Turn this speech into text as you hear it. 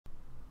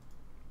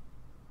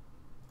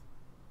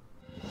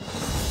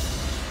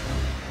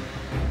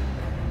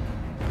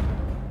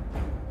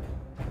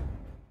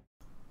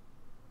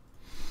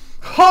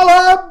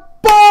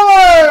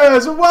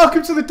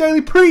welcome to the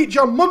Daily Preach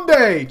on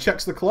Monday.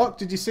 Checks the clock.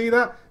 Did you see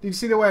that? Did you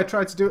see the way I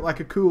tried to do it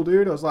like a cool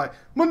dude? I was like,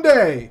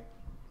 Monday,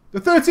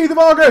 the 13th of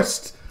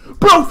August.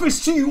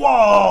 Brofist to you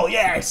all.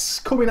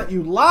 Yes, coming at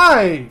you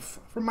live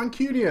from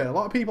Mancunia. A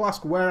lot of people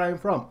ask where I am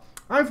from.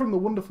 I'm from the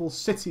wonderful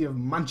city of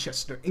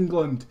Manchester,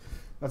 England.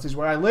 That is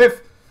where I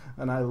live,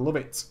 and I love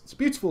it. It's a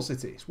beautiful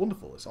city. It's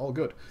wonderful. It's all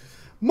good.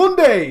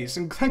 Mondays,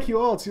 and thank you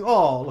all to...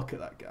 Oh, look at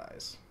that,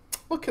 guys.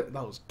 Look at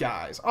those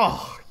guys.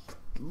 Oh,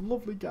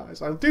 lovely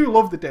guys. I do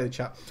love the Daily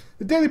Chat.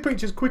 The Daily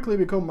Preach has quickly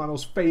become my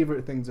most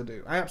favourite thing to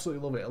do. I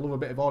absolutely love it. I love a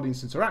bit of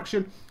audience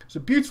interaction. It's a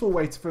beautiful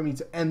way for me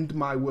to end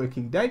my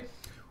working day.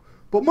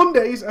 But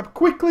Mondays are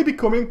quickly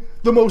becoming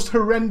the most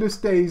horrendous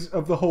days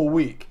of the whole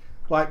week.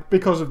 Like,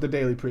 because of the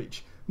Daily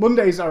Preach.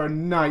 Mondays are a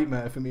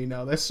nightmare for me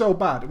now. They're so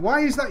bad.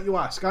 Why is that, you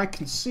ask? I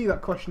can see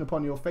that question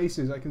upon your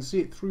faces. I can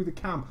see it through the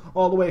cam,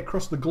 all the way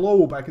across the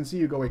globe. I can see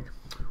you going,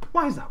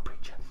 why is that,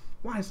 Preacher?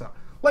 Why is that?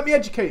 Let me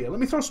educate you.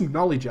 Let me throw some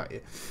knowledge at you.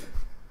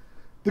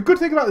 The good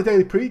thing about the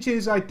Daily Preach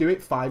is I do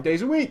it 5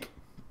 days a week.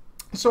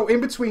 So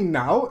in between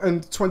now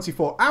and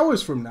 24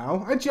 hours from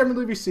now, I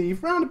generally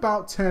receive around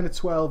about 10 or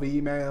 12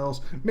 emails.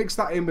 Mix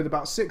that in with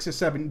about 6 or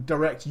 7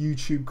 direct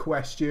YouTube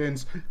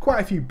questions. Quite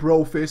a few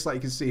brofists, like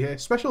you can see here.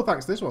 Special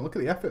thanks to this one. Look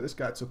at the effort this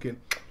guy took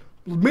in.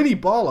 Mini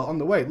baller on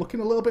the way. Looking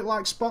a little bit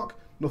like Spock.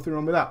 Nothing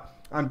wrong with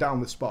that. I'm down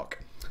with Spock.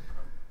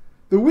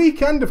 The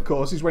weekend, of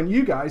course, is when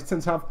you guys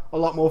tend to have a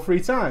lot more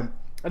free time.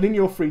 And in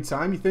your free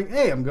time, you think,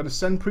 hey, I'm going to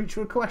send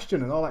Preacher a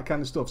question and all that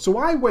kind of stuff. So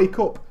I wake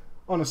up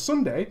on a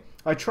Sunday.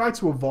 I try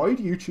to avoid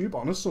YouTube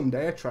on a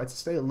Sunday. I try to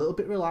stay a little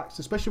bit relaxed,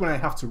 especially when I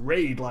have to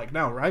raid like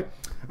now, right?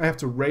 I have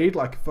to raid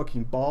like a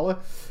fucking baller.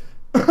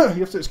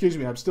 You have to excuse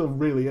me, I'm still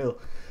really ill.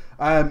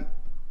 And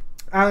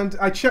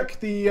I check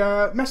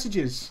the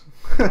messages.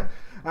 And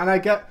I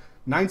get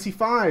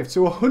 95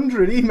 to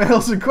 100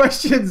 emails and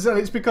questions, and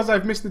it's because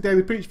I've missed the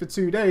Daily Preach for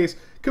 2 days,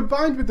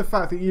 combined with the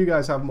fact that you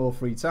guys have more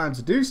free time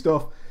to do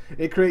stuff.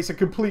 It creates a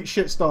complete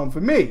shitstorm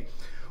for me.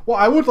 What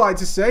I would like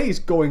to say is,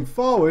 going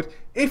forward,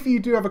 if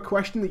you do have a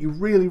question that you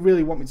really,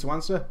 really want me to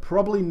answer,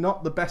 probably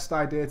not the best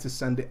idea to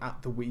send it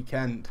at the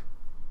weekend.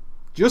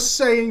 Just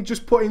saying,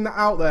 just putting that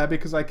out there,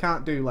 because I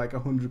can't do like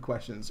 100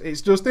 questions.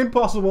 It's just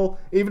impossible,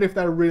 even if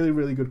they're really,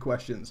 really good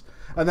questions.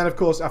 And then, of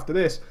course, after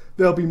this,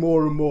 there'll be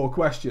more and more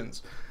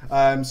questions.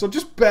 So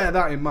just bear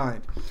that in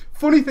mind.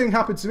 Funny thing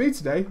happened to me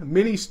today, a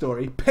mini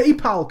story.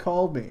 PayPal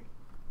called me,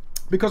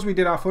 because we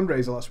did our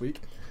fundraiser last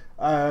week.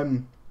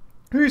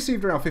 We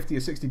received around 50 or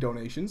 60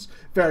 donations,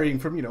 varying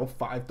from, you know,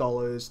 $5,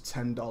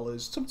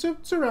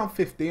 $10, to around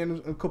 50,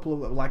 and a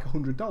couple of like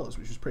 $100,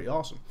 which was pretty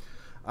awesome.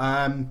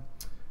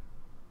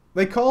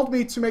 They called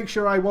me to make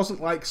sure I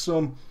wasn't like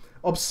some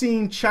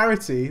obscene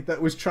charity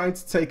that was trying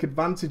to take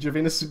advantage of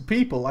innocent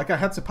people. Like, I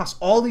had to pass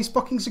all these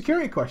fucking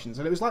security questions,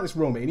 and it was like this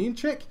Romanian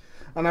chick.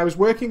 And I was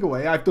working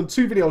away. I've done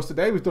 2 videos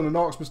today. We've done an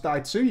Orcs Must Die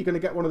 2. You're going to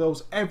get one of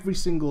those every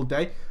single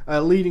day,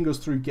 leading us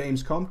through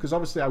Gamescom, because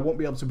obviously I won't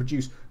be able to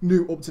produce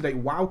new up-to-date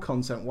WoW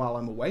content while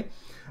I'm away.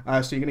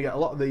 So you're going to get a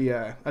lot of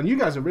the... and you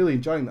guys are really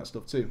enjoying that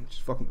stuff too, which is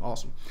fucking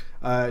awesome.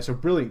 It's a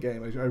brilliant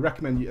game. I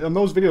recommend you. And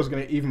those videos are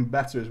going to get even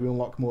better as we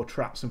unlock more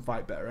traps and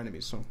fight better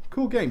enemies. So,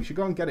 cool game. You should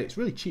go and get it. It's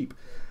really cheap.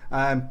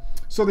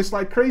 So this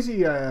like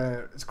crazy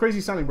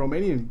sounding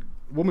Romanian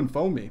woman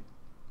phoned me.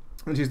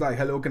 And she's like,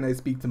 hello, can I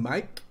speak to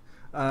Mike?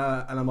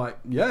 And I'm like,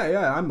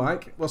 yeah, I'm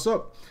Mike. What's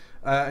up?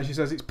 And she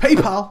says, it's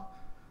PayPal.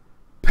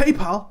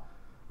 PayPal?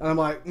 And I'm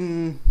like,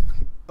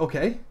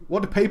 okay.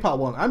 What do PayPal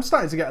want? I'm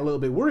starting to get a little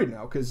bit worried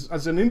now, because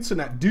as an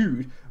internet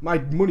dude, my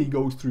money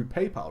goes through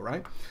PayPal,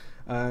 right?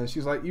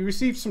 She's like, you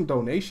received some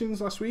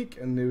donations last week,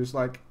 and it was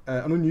like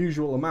an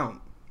unusual amount.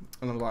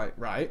 And I'm like,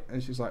 right.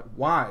 And she's like,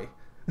 why?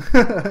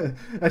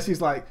 And she's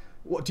like,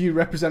 what, do you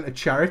represent a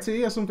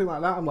charity or something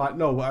like that? I'm like,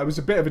 no, I was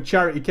a bit of a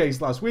charity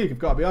case last week, I've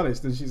got to be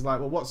honest. And she's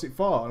like, well, what's it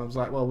for? And I was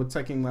like, well, we're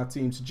taking my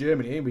team to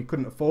Germany, and we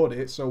couldn't afford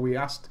it, so we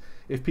asked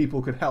if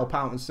people could help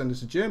out and send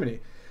us to Germany.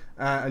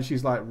 And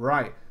she's like,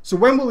 right. So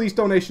when will these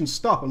donations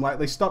stop? I'm like,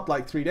 they stopped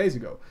like 3 days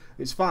ago.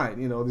 It's fine,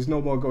 you know, there's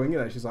no more going in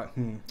there. She's like,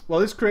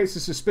 well, this creates a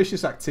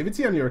suspicious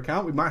activity on your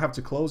account. We might have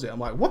to close it. I'm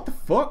like, what the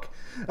fuck?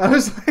 I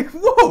was like,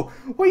 whoa,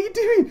 what are you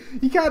doing?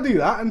 You can't do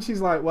that. And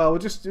she's like, well, we're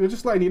just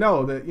letting you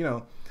know that, you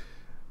know,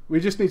 we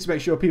just need to make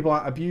sure people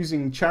aren't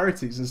abusing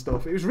charities and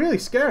stuff. It was really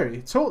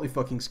scary. Totally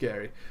fucking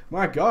scary.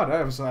 My God,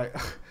 I was like,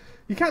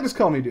 you can't just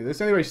call me to do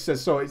this. Anyway, she says,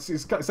 so it's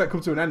that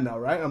come to an end now,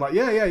 right? I'm like,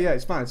 yeah,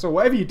 it's fine. So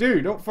whatever you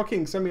do, don't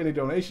fucking send me any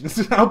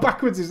donations. How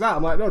backwards is that?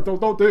 I'm like, no,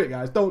 don't do it,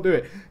 guys. Don't do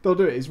it. Don't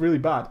do it. It's really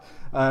bad.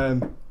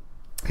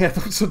 Yeah,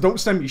 so don't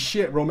send me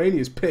shit.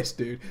 Romania's pissed,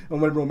 dude.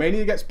 And when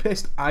Romania gets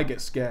pissed, I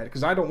get scared,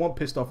 because I don't want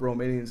pissed off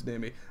Romanians near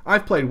me.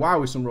 I've played WoW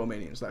with some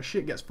Romanians. That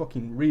shit gets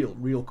fucking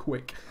real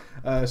quick.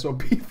 So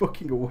be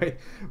fucking away.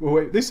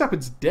 This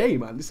happened today,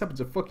 man. This happened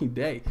a fucking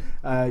day.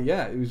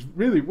 Yeah, it was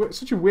really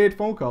such a weird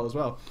phone call as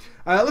well.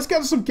 Let's get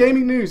to some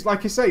gaming news.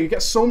 Like I say, you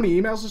get so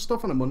many emails and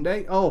stuff on a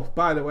Monday. Oh,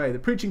 by the way, the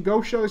Preaching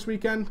Ghost show this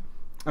weekend.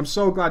 I'm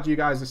so glad you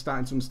guys are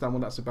starting to understand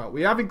what that's about.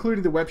 We have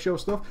included the web show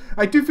stuff.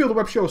 I do feel the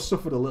web show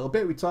suffered a little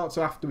bit. We talked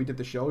after we did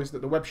the show is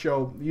that the web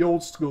show, the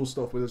old school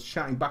stuff with us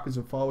chatting backwards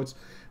and forwards,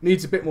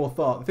 needs a bit more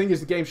thought. The thing is,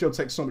 the game show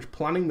takes so much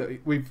planning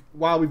that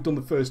while we've done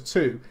the first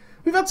two,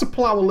 we've had to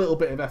plough a little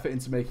bit of effort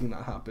into making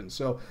that happen.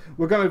 So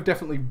we're going to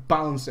definitely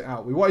balance it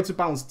out. We wanted to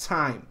balance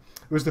time.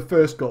 It was the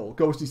first goal.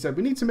 Ghosty said,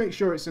 we need to make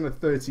sure it's in a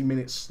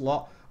 30-minute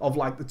slot of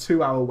like the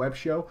 2-hour web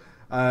show.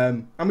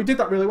 And we did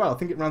that really well. I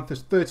think it ran for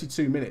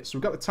 32 minutes. So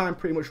we've got the time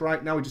pretty much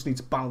right. Now we just need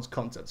to balance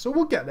content. So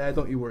we'll get there.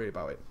 Don't you worry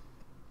about it.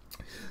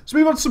 So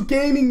move on to some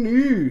gaming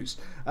news.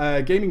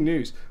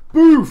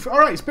 Boof!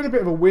 Alright, it's been a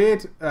bit of a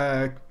weird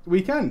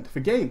weekend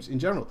for games in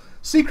general.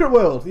 Secret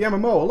World, the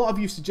MMO. A lot of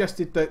you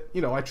suggested that,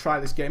 you know, I try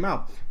this game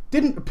out.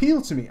 Didn't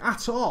appeal to me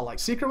at all. Like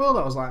Secret World,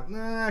 I was like,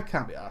 nah,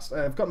 can't be asked.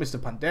 I've got Mr.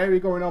 Pandaria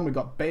going on. We've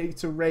got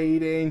beta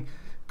raiding.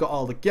 Got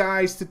all the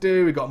guys to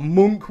do. We've got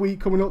Monk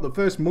Week coming up. The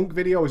first Monk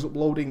video is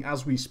uploading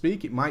as we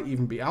speak. It might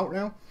even be out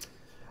now.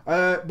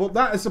 But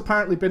that has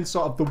apparently been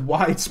sort of the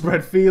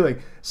widespread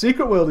feeling.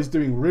 Secret World is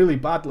doing really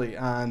badly,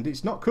 and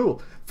it's not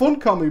cool.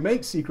 Funcom, who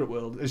makes Secret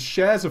World, his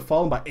shares have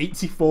fallen by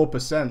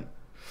 84%.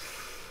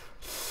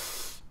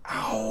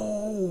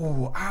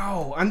 Ow,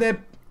 ow. And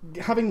they're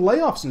having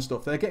layoffs and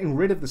stuff. They're getting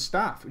rid of the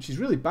staff, which is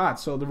really bad.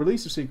 So the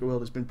release of Secret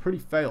World has been pretty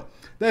fail.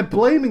 They're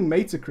blaming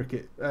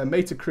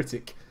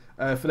Metacritic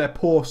for their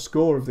poor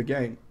score of the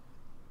game.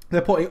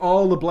 They're putting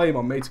all the blame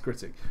on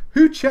Metacritic.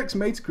 Who checks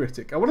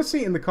Metacritic? I want to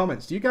see it in the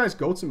comments. Do you guys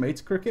go to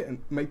Metacritic and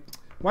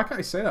why can't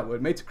I say that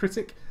word?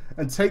 Metacritic,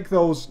 and take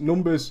those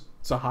numbers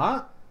to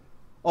heart?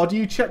 Or do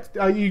you check?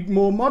 Are you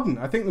more modern?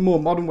 I think the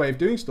more modern way of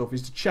doing stuff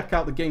is to check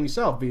out the game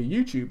yourself via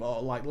YouTube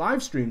or like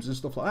live streams and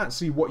stuff like that.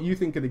 See what you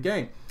think of the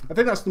game. I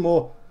think that's the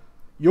more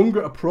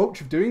younger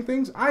approach of doing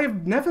things. I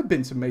have never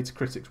been to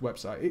Metacritic's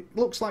website. It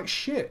looks like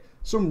shit.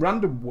 Some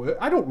random word.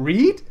 I don't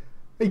read.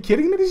 Are you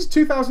kidding me? This is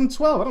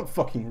 2012. I don't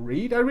fucking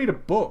read. I read a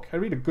book. I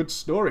read a good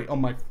story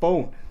on my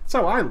phone. That's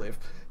how I live.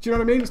 Do you know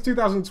what I mean? It's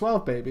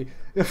 2012, baby.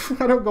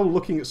 I don't go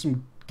looking at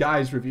some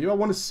guy's review. I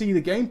want to see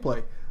the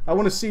gameplay. I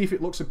want to see if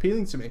it looks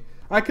appealing to me.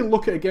 I can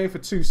look at a game for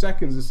 2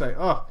 seconds and say,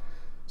 oh,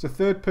 it's a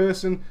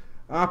third-person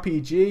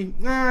RPG.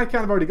 Nah, I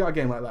kind of already got a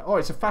game like that. Oh,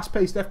 it's a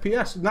fast-paced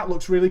FPS, and that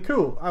looks really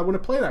cool. I want to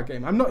play that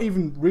game. I'm not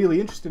even really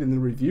interested in the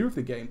review of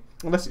the game,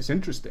 unless it's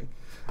interesting.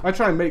 I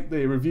try and make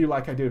the review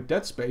like I did of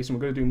Dead Space, and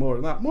we're going to do more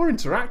of that. More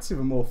interactive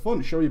and more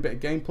fun. Show you a bit of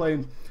gameplay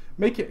and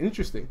make it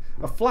interesting.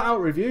 A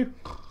flat-out review.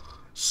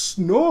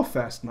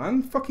 Snorefest,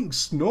 man. Fucking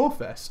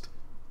Snorefest.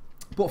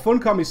 But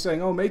Funcom is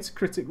saying, oh,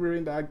 Metacritic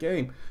ruined our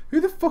game.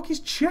 Who the fuck is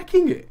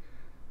checking it?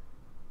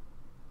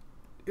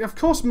 Of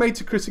course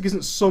Metacritic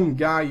isn't some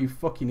guy, you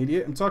fucking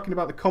idiot. I'm talking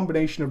about the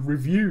combination of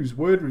reviews,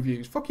 word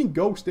reviews. Fucking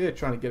Ghost here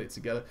trying to get it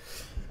together.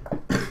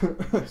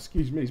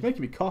 Excuse me, he's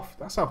making me cough.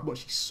 That's how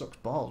much he sucks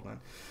balls, man.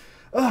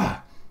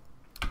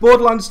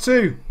 Borderlands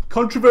 2.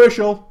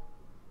 Controversial.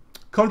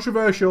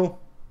 Controversial.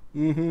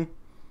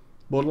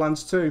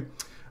 Borderlands 2.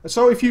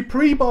 So if you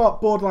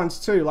pre-bought Borderlands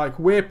 2, like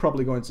we're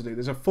probably going to do,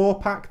 there's a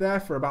 4-pack there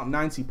for about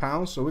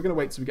 £90. So we're going to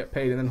wait till we get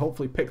paid and then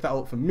hopefully pick that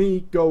up for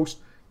me, Ghost,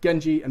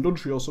 Genji, and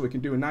Untrial so we can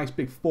do a nice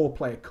big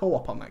 4-player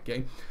co-op on that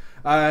game.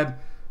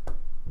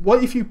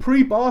 What if you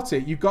pre-bought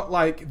it, you've got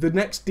like the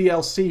next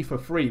DLC for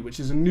free, which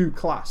is a new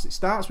class. It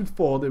starts with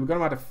 4, they were going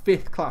to add a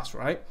 5th class,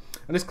 right?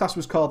 And this class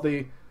was called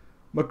the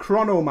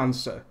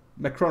Macronomancer.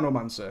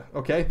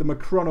 Okay? The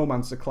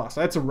Macronomancer class.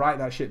 I had to write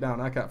that shit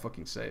down, I can't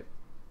fucking say it.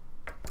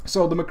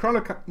 So the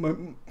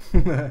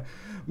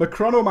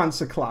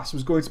Macronomancer class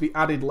was going to be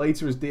added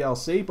later as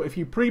DLC, but if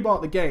you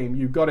pre-bought the game,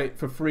 you got it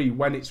for free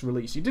when it's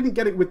released. You didn't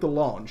get it with the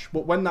launch,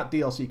 but when that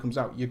DLC comes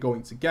out, you're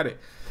going to get it.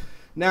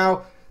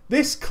 Now,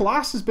 this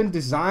class has been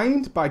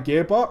designed by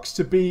Gearbox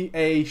to be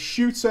a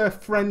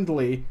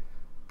shooter-friendly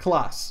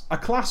class. A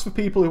class for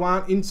people who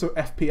aren't into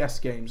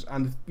FPS games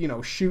and, you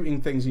know,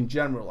 shooting things in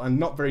general and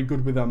not very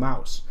good with their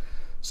mouse.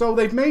 So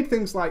they've made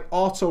things like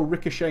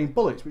auto-ricocheting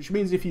bullets, which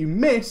means if you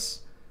miss,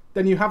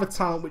 then you have a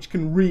talent which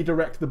can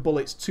redirect the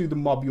bullets to the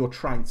mob you're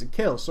trying to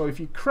kill. So if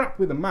you crap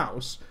with a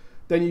mouse,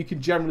 then you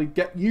can generally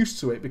get used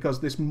to it because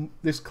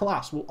this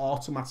class will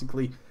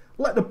automatically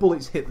let the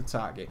bullets hit the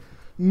target.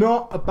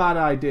 Not a bad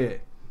idea.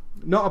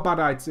 Not a bad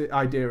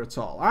idea at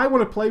all. I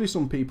want to play with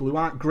some people who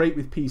aren't great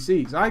with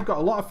PCs. I've got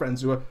a lot of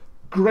friends who are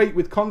great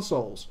with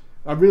consoles,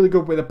 are really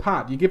good with a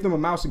pad. You give them a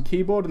mouse and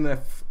keyboard and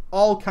they're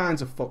all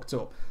kinds of fucked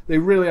up. They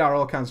really are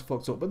all kinds of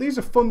fucked up. But these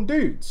are fun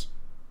dudes.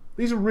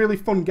 These are really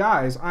fun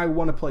guys I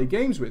want to play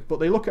games with, but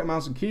they look at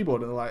mouse and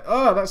keyboard and they're like,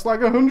 oh, that's like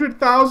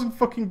 100,000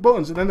 fucking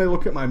buttons. And then they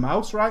look at my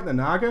mouse, right, the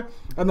Naga,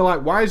 and they're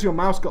like, why has your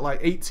mouse got like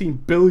 18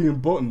 billion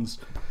buttons,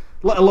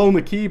 let alone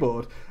the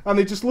keyboard? And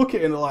they just look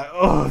at it and they're like,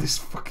 oh, this is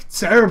fucking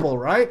terrible,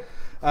 right?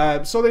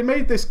 So they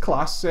made this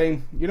class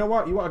saying, you know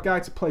what, you want a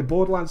guy to play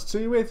Borderlands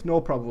 2 with?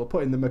 No problem, we'll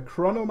put in the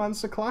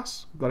Macronomancer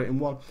class, got it in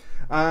one,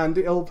 and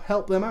it'll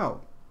help them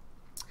out.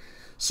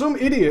 Some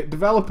idiot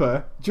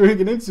developer, during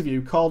an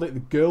interview, called it the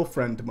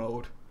girlfriend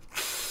mode.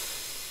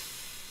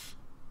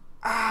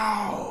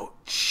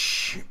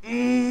 Ouch.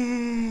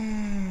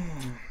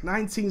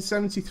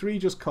 1973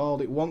 just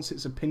called. It wants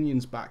its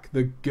opinions back.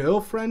 The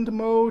girlfriend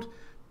mode?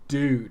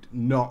 Dude,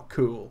 not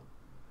cool.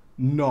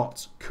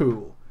 Not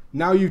cool.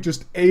 Now you've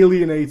just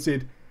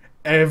alienated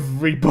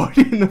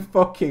everybody in the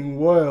fucking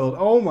world.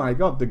 Oh my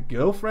god, the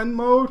girlfriend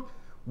mode?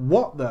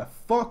 What the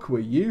fuck were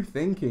you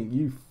thinking,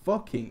 you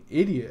fucking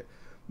idiot?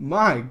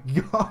 My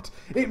god.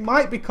 It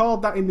might be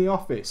called that in the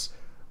office.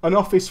 An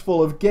office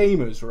full of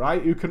gamers,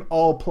 right? Who can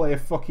all play a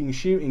fucking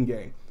shooting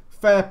game.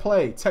 Fair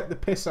play. Take the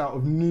piss out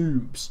of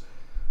noobs.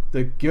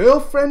 The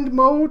girlfriend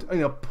mode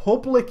in a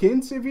public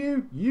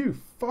interview? You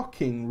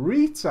fucking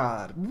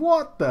retard.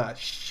 What the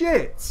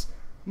shit?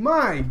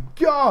 My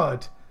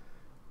god.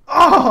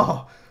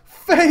 Oh,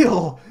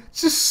 fail.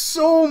 Just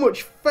so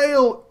much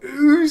fail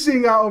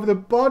oozing out of the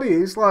body.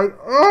 It's like,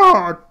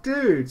 oh,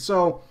 dude.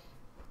 So,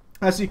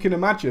 as you can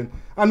imagine,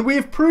 and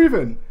we've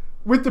proven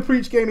with the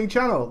Preach Gaming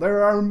channel,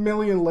 there are a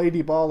million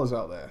lady ballers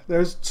out there.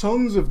 There's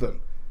tons of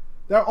them.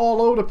 They're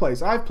all over the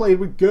place. I've played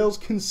with girls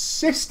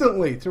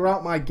consistently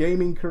throughout my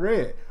gaming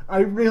career. I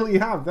really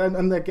have.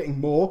 And they're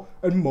getting more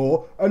and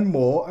more and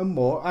more and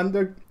more. And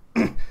they're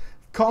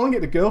calling it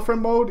the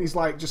girlfriend mode is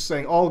like just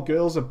saying all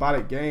girls are bad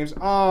at games.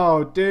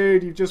 Oh,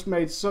 dude, you've just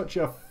made such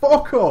a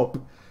fuck up.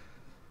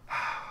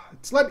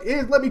 Let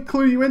me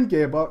clue you in,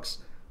 Gearbox.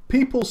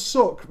 People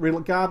suck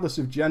regardless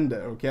of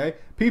gender, okay?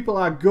 People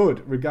are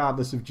good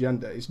regardless of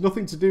gender. It's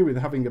nothing to do with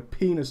having a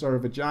penis or a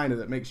vagina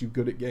that makes you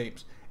good at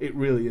games. It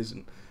really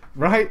isn't.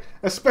 Right?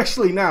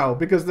 Especially now,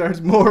 because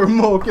there's more and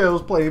more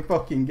girls playing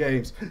fucking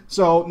games.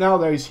 So now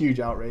there is huge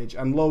outrage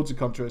and loads of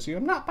controversy.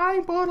 I'm not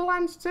buying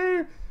Borderlands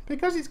 2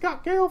 because it's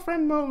got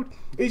girlfriend mode.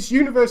 It's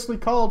universally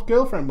called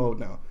girlfriend mode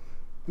now.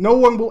 No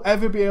one will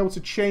ever be able to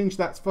change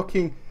that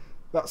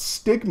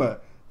stigma.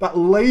 That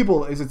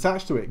label is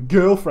attached to it,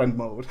 girlfriend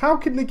mode. How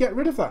can they get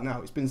rid of that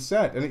now? It's been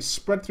said, and it's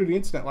spread through the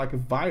internet like a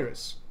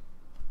virus.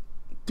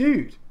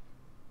 Dude,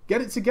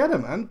 get it together,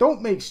 man.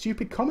 Don't make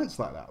stupid comments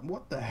like that.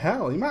 What the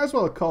hell? You might as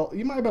well have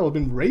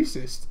been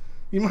racist.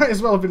 You might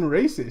as well have been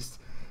racist.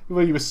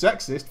 Well, you were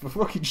sexist for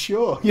fucking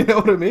sure. You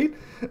know what I mean?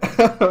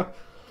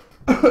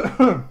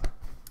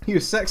 You were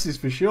sexist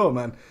for sure,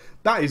 man.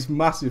 That is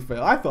massive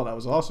fail. I thought that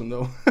was awesome,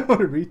 though. What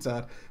a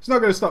retard. It's not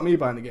going to stop me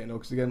buying the game, though,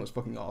 because the game looks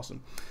fucking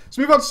awesome.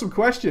 So move on to some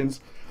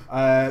questions.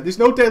 There's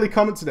no daily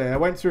comment today. I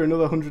went through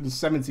another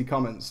 170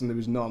 comments, and there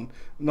was none.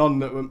 None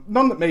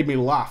that made me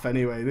laugh,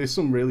 anyway. There's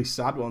some really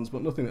sad ones,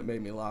 but nothing that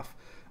made me laugh.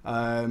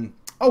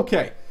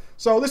 Okay.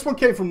 So this one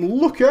came from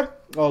Luca,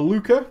 or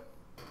Luca.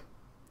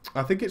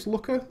 I think it's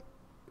Luca.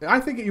 I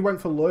think he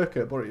went for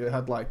Lurker, but it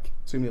had, like,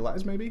 too many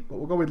letters, maybe. But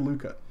we'll go with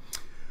Luca.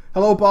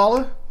 Hello,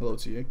 Baller. Hello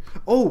to you.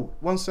 Oh,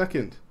 1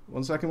 second.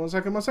 1 second, 1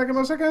 second, 1 second,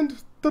 1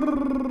 second.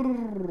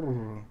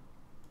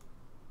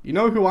 You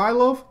know who I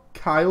love?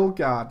 Kyle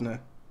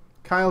Gardner.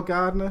 Kyle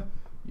Gardner,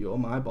 you're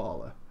my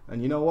baller.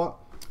 And you know what?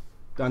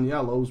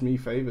 Danielle owes me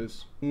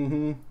favors.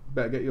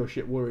 Better get your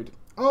shit worried.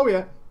 Oh,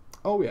 yeah.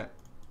 Oh, yeah.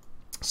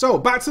 So,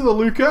 back to the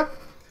Luca.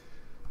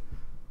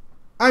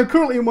 I'm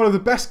currently in one of the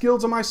best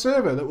guilds on my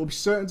server that will be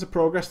certain to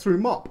progress through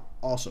MOP.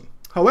 Awesome.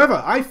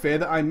 However, I fear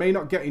that I may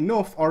not get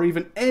enough or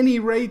even any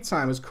raid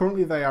time, as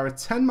currently they are a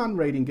 10-man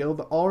raiding guild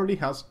that already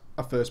has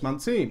a first-man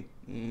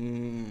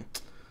team.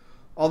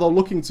 Although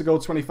looking to go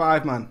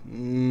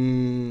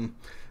 25-man.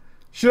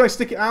 Should I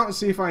stick it out and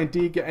see if I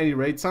indeed get any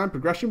raid time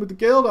progression with the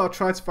guild, or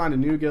try to find a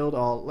new guild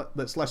or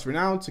that's less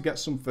renowned to get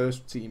some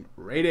first-team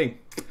raiding?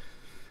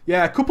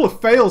 Yeah, a couple of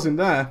fails in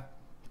there.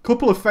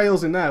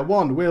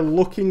 One, we're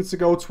looking to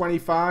go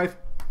 25.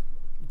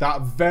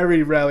 That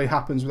very rarely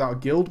happens without a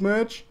guild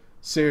merge.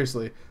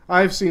 Seriously,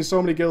 I've seen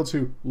so many guilds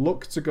who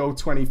look to go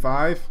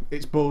 25.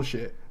 It's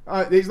bullshit.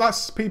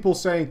 That's people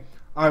saying,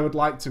 I would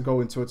like to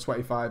go into a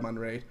 25-man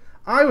raid.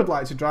 I would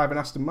like to drive an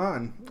Aston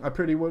Martin. I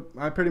pretty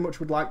much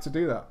would like to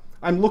do that.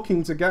 I'm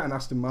looking to get an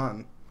Aston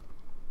Martin.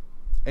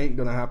 Ain't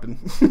gonna happen.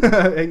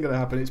 Ain't gonna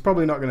happen. It's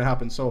probably not gonna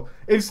happen. So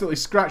instantly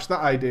scratch that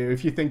idea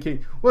if you're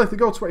thinking, well, if they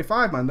go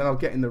 25-man, then I'll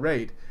get in the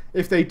raid.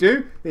 If they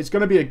do, it's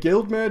going to be a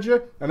guild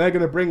merger, and they're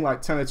going to bring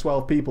like 10 or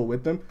 12 people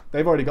with them.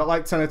 They've already got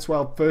like 10 or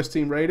 12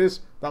 first-team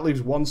raiders. That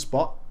leaves one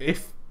spot,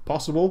 if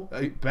possible,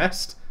 at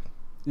best.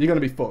 You're going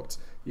to be fucked.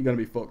 You're going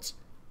to be fucked.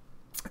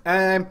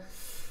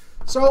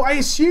 So I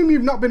assume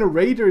you've not been a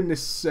raider in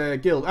this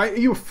guild. Are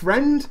you a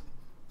friend?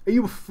 Are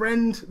you a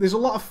friend? There's a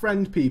lot of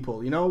friend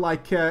people, you know,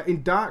 like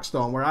in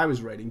Darkstorm, where I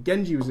was raiding.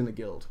 Genji was in the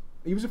guild.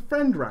 He was a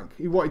friend rank.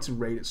 He wanted to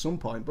raid at some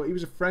point, but he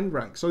was a friend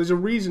rank. So there's a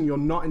reason you're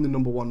not in the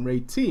 #1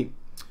 raid team.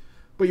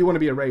 But you want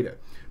to be a raider.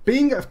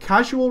 Being a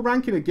casual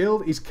rank in a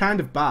guild is kind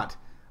of bad.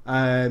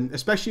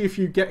 Especially if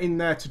you get in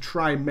there to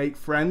try and make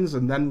friends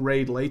and then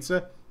raid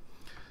later.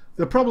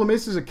 The problem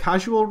is, as a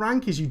casual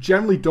rank, is you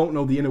generally don't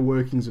know the inner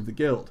workings of the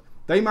guild.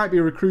 They might be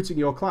recruiting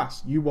your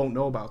class. You won't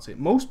know about it.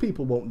 Most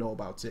people won't know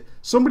about it.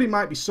 Somebody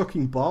might be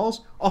sucking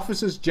balls.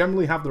 Officers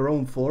generally have their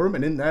own forum,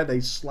 and in there they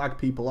slag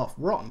people off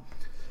rotten.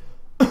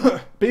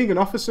 Being an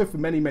officer for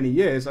many, many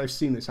years, I've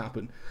seen this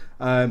happen.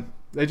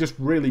 They just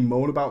really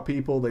moan about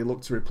people. They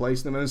look to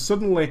replace them. And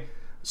suddenly,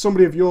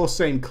 somebody of your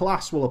same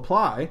class will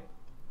apply,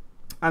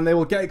 and they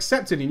will get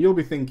accepted, and you'll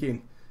be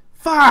thinking,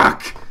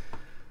 Fuck!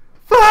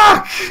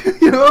 Fuck!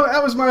 You know,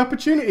 that was my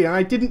opportunity, and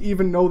I didn't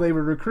even know they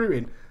were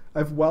recruiting.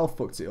 I've well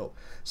fucked it up.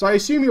 So I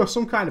assume you're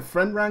some kind of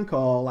friend rank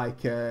or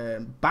like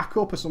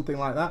backup or something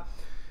like that.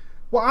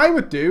 What I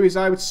would do is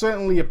I would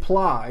certainly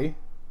apply,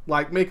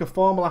 like make a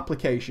formal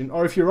application,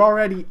 or if you're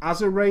already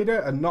as a raider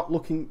and not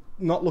looking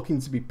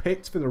to be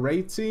picked for the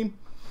raid team,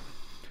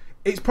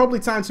 it's probably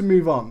time to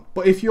move on.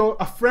 But if you're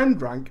a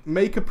friend rank,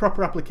 make a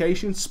proper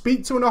application.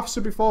 Speak to an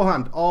officer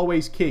beforehand,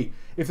 always key.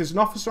 If there's an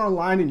officer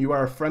online and you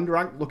are a friend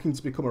rank looking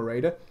to become a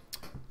raider,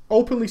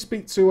 openly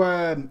speak to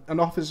an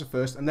officer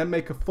first and then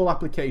make a full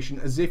application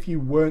as if you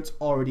weren't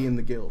already in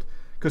the guild.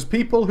 Because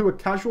people who are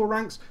casual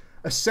ranks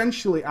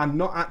essentially are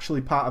not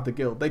actually part of the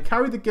guild. They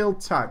carry the guild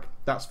tag,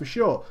 that's for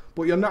sure,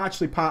 but you're not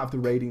actually part of the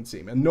raiding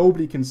team, and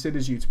nobody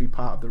considers you to be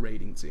part of the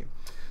raiding team.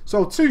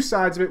 So two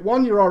sides of it.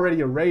 One, you're already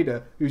a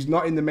raider who's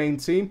not in the main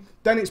team.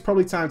 Then it's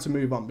probably time to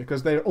move on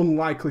because they're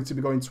unlikely to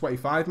be going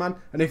 25-man.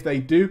 And if they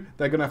do,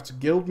 they're going to have to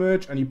guild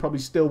merge and you probably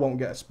still won't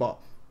get a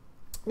spot.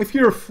 If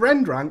you're a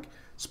friend rank,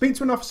 speak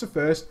to an officer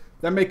first,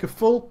 then make a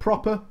full,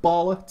 proper,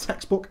 baller,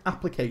 textbook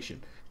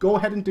application. Go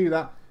ahead and do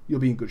that.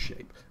 You'll be in good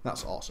shape.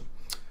 That's awesome.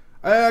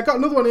 I got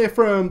another one here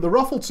from the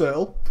Ruffle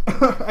Turtle.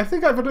 I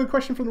think I've done a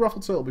question from the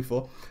Ruffle Turtle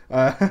before.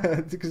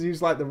 Because he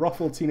was like the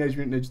Ruffle Teenage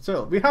Mutant Ninja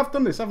Turtle. We have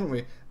done this, haven't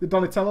we? The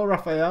Donatello,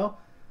 Raphael,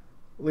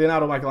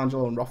 Leonardo,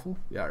 Michelangelo, and Ruffle.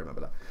 Yeah, I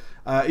remember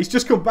that. He's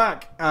just come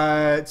back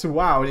to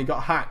WoW and he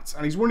got hacked.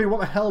 And he's wondering, what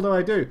the hell do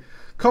I do?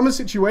 Common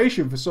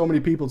situation for so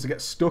many people to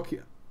get stuck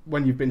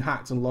when you've been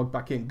hacked and logged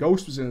back in.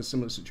 Ghost was in a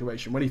similar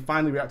situation. When he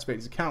finally reactivated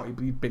his account,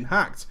 he'd been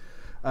hacked.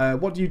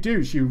 What do? Do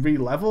you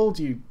re-level?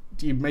 Do you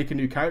make a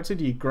new character?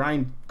 Do you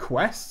grind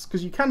quests?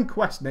 Because you can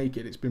quest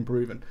naked, it's been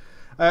proven.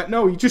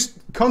 No, you just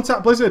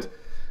contact Blizzard.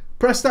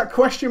 Press that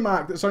question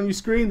mark that's on your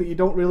screen that you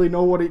don't really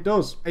know what it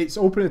does. It's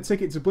open a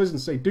ticket to Blizzard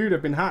and say, dude,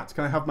 I've been hacked.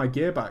 Can I have my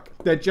gear back?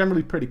 They're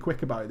generally pretty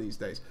quick about it these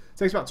days. It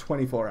takes about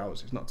 24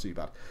 hours. It's not too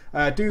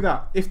bad. Do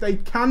that. If they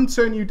can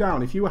turn you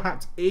down, if you were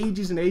hacked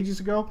ages and ages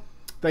ago,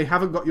 they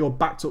haven't got your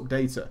backed up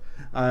data.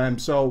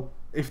 So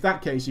if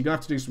that case, you're going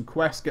to have to do some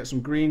quests, get some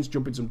greens,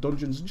 jump in some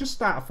dungeons, and just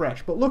start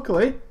afresh. But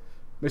luckily,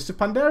 Mr.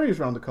 Pandaria is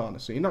around the corner,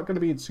 so you're not going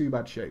to be in too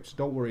bad shape, so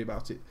don't worry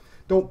about it.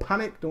 Don't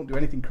panic, don't do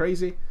anything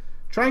crazy.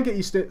 Try and get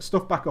your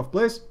stuff back off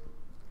Blizz.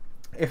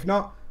 If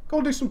not, go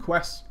do some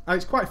quests. And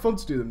it's quite fun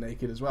to do them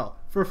naked as well,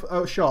 for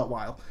a short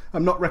while.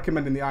 I'm not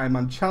recommending the Iron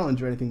Man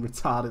Challenge or anything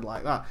retarded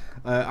like that.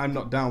 I'm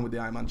not down with the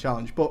Iron Man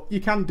Challenge, but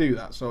you can do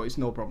that, so it's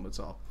no problem at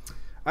all.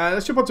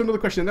 Let's jump on to another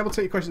question, and then we'll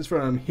take your questions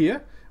from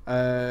here.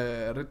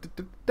 Oh,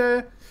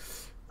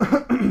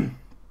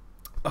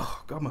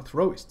 God, my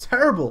throat is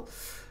terrible.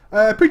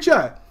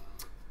 Preacher,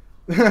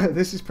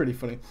 this is pretty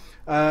funny.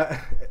 A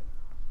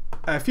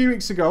few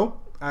weeks ago,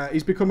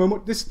 he's become a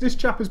this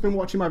chap has been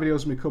watching my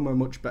videos and become a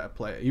much better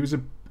player. He was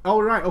a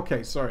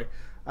sorry.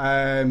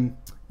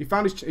 He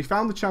found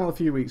the channel a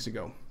few weeks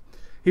ago.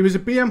 He was a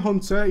BM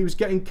hunter. He was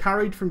getting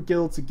carried from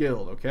guild to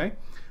guild. Okay,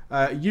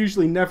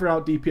 usually never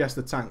out DPS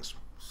the tanks.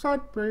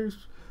 Sad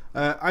please.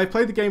 I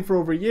played the game for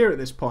over a year at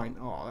this point.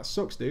 Oh, that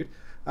sucks, dude.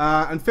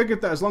 And figured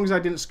that as long as I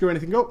didn't screw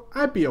anything up,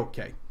 I'd be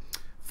okay.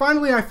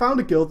 Finally, I found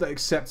a guild that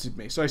accepted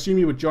me. So I assume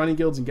you were joining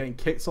guilds and getting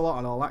kicked a lot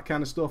and all that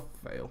kind of stuff.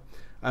 Fail.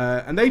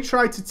 And they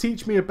tried to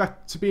teach me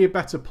to be a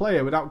better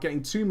player without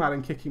getting too mad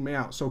and kicking me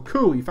out. So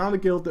cool, you found a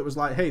guild that was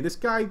like, hey, this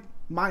guy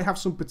might have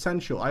some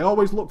potential. I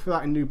always look for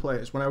that in new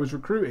players. When I was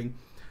recruiting,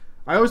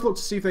 I always looked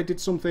to see if they did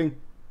something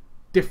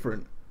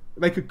different.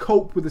 They could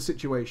cope with the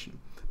situation.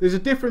 There's a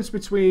difference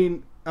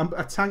between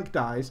a tank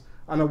dies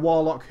and a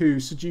warlock who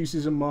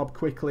seduces a mob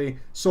quickly,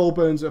 soul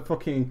burns a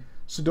fucking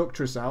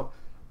seductress out,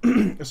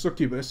 a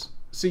succubus,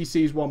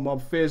 CCs one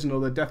mob, fears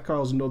another, death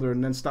coils another,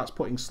 and then starts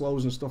putting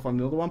slows and stuff on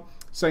another one.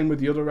 Same with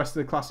the other rest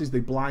of the classes, they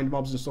blind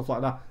mobs and stuff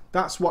like that.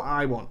 That's what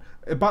I want.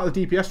 About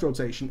the DPS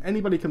rotation,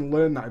 anybody can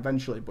learn that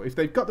eventually, but if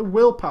they've got the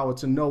willpower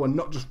to know and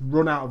not just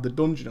run out of the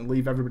dungeon and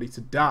leave everybody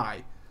to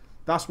die,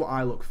 that's what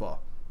I look for.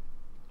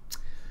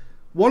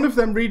 One of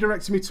them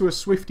redirected me to a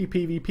Swifty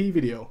PvP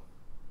video.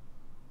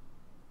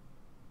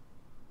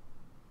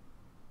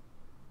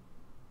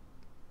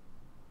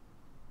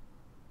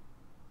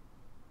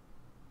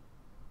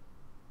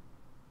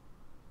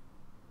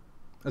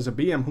 As a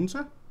BM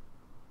hunter?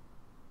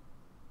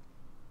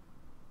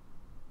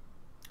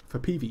 For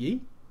PvE?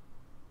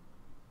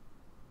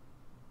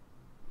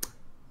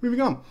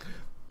 Moving on.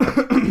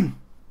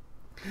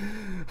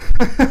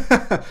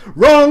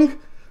 Wrong!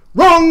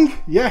 Wrong!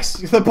 Yes,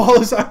 the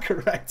ballers are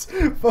correct.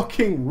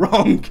 Fucking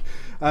wrong.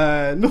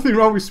 Nothing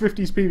wrong with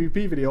Swifty's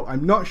PvP video.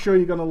 I'm not sure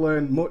you're going to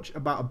learn much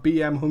about a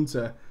BM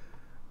hunter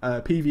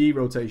PvE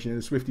rotation in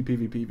a Swifty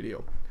PvP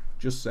video.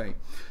 Just saying.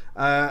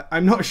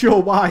 I'm not sure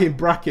why in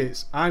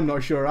brackets. I'm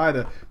not sure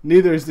either.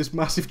 Neither is this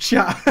massive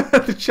chat.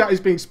 The chat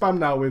is being spammed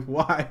now with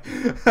why.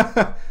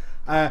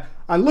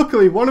 And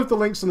luckily, one of the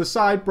links on the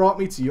side brought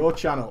me to your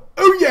channel.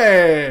 Oh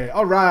yeah!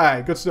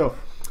 Alright, good stuff.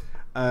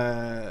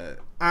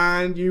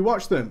 And you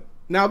watch them.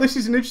 Now, this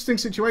is an interesting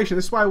situation.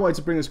 This is why I wanted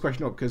to bring this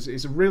question up, because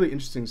it's a really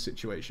interesting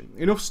situation.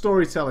 Enough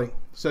storytelling,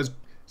 says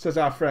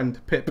our friend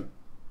Pip.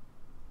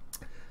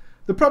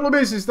 The problem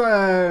is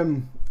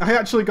that I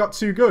actually got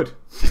too good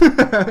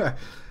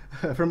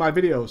for my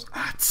videos.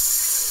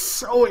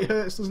 So it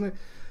hurts, doesn't it?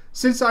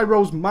 Since I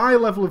rose my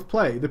level of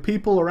play, the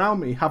people around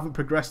me haven't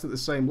progressed at the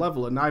same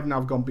level, and I've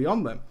now gone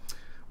beyond them.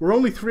 We're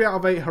only 3 out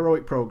of 8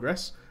 heroic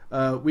progress.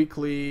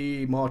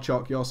 Weekly,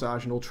 Morchok,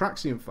 Yorsage, and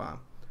Ultraxian farm.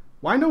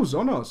 Why no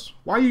Zonos?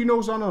 Why you no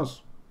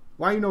Zonos?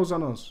 Why you no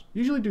Zonos?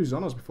 Usually do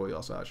Zonos before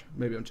Yorsage.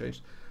 Maybe I'm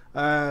changed.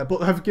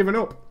 But I've given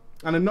up.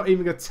 And I'm not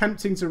even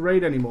attempting to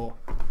raid anymore.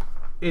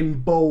 In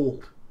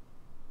bold.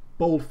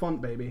 Bold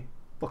font, baby.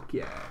 Fuck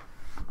yeah.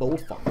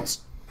 Bold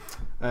fonts.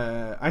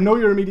 I know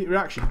your immediate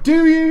reaction.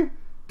 Do you?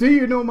 Do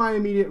you know my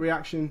immediate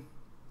reaction?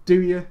 Do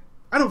you?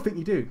 I don't think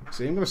you do.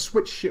 See, I'm going to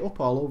switch shit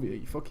up all over you.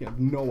 You fucking have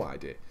no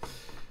idea.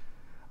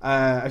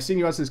 I've seen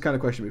you answer this kind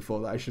of question before,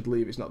 that I should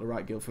leave. It's not the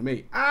right guild for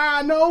me.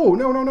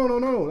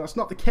 No. That's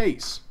not the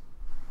case.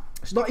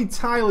 It's not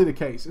entirely the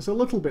case. It's a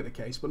little bit the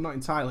case, but not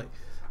entirely.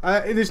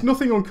 There's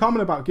nothing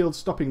uncommon about guilds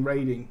stopping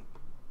raiding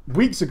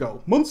weeks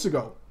ago, months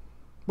ago.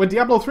 When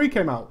Diablo 3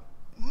 came out,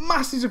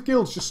 masses of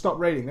guilds just stopped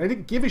raiding. They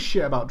didn't give a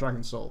shit about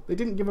Dragon Soul. They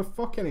didn't give a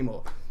fuck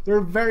anymore. There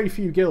are very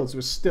few guilds who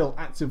are still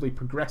actively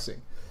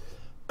progressing.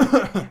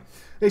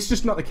 It's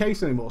just not the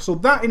case anymore. So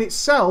that in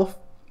itself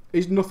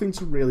is nothing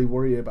to really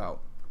worry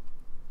about.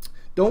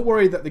 Don't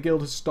worry that the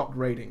guild has stopped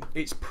raiding.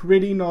 It's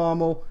pretty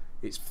normal.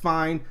 It's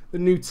fine. The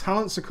new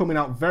talents are coming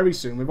out very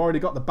soon. We've already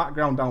got the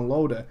background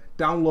downloader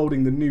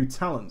downloading the new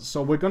talents.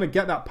 So we're going to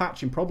get that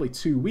patch in probably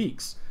 2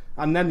 weeks.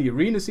 And then the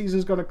arena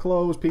season's going to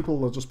close. People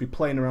will just be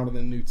playing around with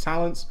the new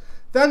talents.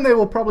 Then they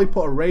will probably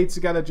put a raid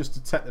together just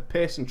to take the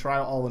piss and try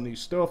out all the new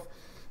stuff.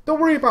 Don't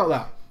worry about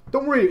that.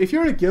 Don't worry. If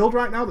you're in a guild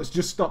right now that's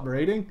just stopped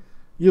raiding,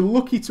 you're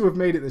lucky to have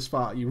made it this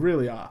far. You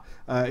really are.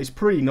 It's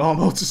pretty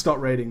normal to stop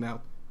raiding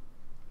now.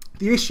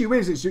 The issue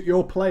is that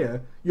your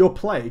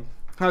play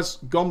has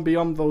gone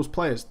beyond those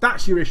players.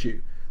 That's your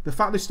issue. The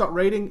fact they stopped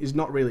raiding is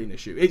not really an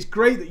issue. It's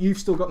great that you've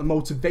still got the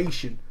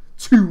motivation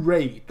to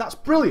raid. That's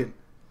brilliant.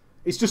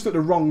 It's just at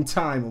the wrong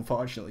time,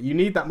 unfortunately. You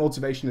need that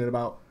motivation in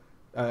about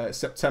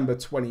September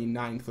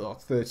 29th or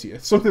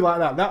 30th. Something like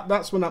that.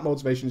 That's when that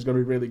motivation is going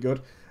to be really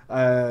good.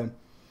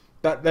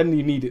 Then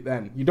you need it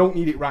then. You don't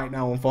need it right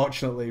now,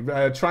 unfortunately.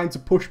 Trying to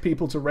push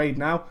people to raid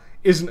now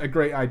isn't a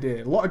great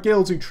idea. A lot of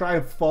guilds who try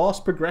and force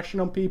progression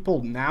on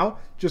people now,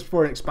 just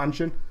for an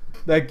expansion,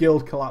 their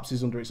guild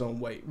collapses under its own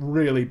weight.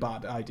 Really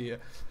bad idea.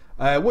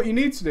 What you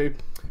need to do,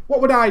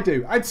 what would I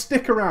do? I'd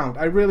stick around.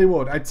 I really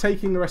would. I'd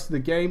take in the rest of the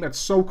game. I'd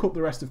soak up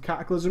the rest of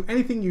Cataclysm.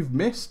 Anything you've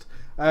missed,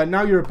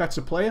 now you're a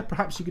better player.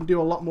 Perhaps you can do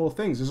a lot more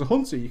things. As a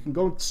hunter, you can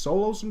go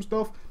solo some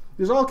stuff.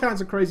 There's all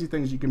kinds of crazy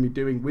things you can be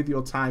doing with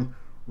your time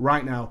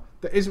right now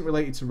that isn't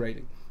related to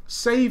raiding.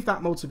 Save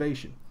that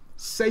motivation.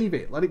 Save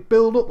it. Let it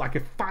build up like a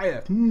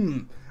fire.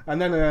 And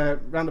then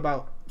around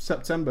about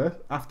September,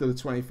 after the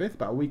 25th,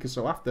 about a week or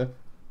so after,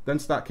 then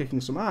start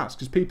kicking some ass.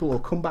 Because people will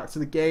come back to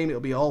the game.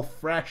 It'll be all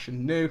fresh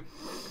and new.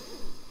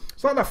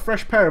 It's like that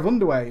fresh pair of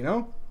underwear, you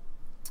know?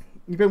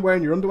 You've been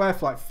wearing your underwear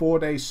for like 4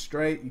 days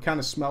straight. You kind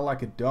of smell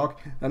like a dog.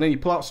 And then you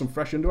pull out some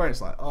fresh underwear and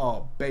it's like,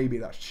 oh, baby,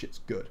 that shit's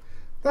good.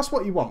 That's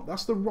what you want.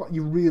 That's what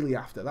you're really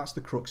after. That's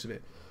the crux of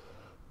it.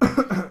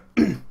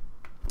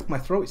 My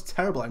throat is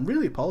terrible. I'm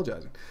really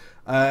apologising.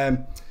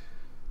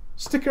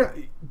 Sticker.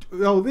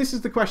 Oh, this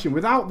is the question.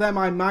 Without them,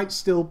 I might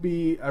still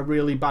be a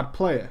really bad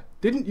player.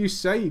 Didn't you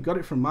say you got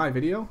it from my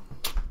video?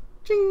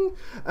 Ching.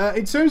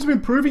 In terms of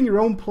improving your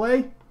own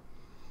play,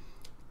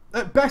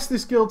 at best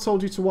this guild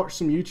told you to watch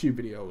some YouTube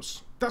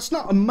videos. That's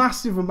not a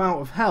massive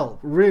amount of help,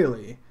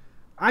 really.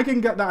 I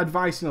can get that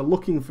advice in a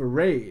looking for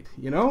raid,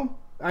 you know?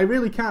 I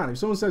really can. If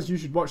someone says you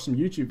should watch some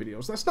YouTube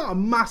videos, that's not a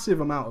massive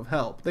amount of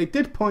help. They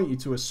did point you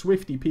to a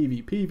Swifty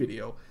PvP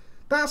video.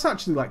 That's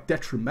actually like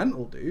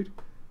detrimental, dude.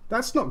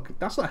 That's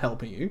not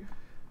helping you.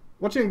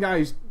 Watching a guy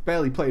who's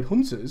barely played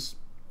Hunters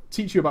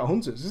teach you about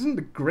Hunters isn't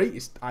the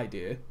greatest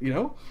idea, you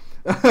know?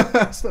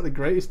 It's not the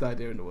greatest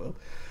idea in the world.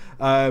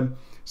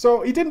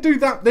 So he didn't do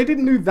that. They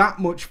didn't do that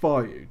much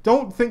for you.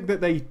 Don't think that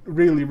they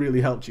really,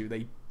 really helped you.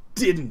 They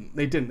didn't.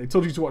 They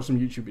told you to watch some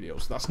YouTube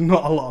videos. That's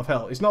not a lot of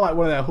help. It's not like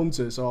one of their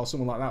hunters or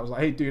someone like that was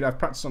like, hey, dude, I've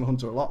practiced on a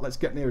hunter a lot. Let's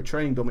get near a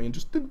training dummy and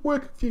just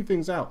work a few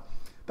things out.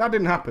 That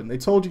didn't happen. They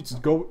told you to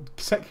go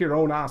take your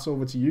own ass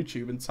over to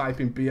YouTube and type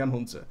in BM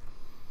Hunter.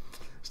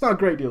 It's not a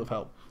great deal of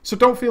help. So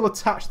don't feel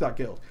attached to that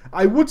guild.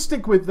 I would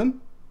stick with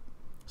them.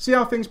 See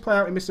how things play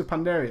out in Mists of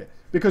Pandaria.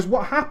 Because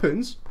what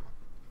happens,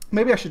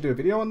 maybe I should do a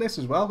video on this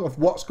as well, of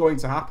what's going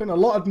to happen. A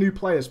lot of new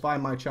players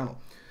find my channel.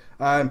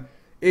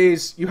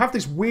 Is you have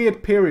this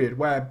weird period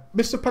where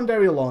Mists of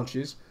Pandaria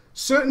launches.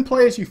 Certain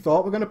players you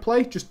thought were going to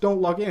play just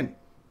don't log in.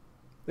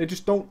 They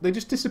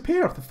just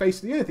disappear off the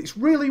face of the earth. It's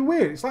really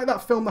weird. It's like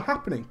that film The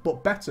Happening,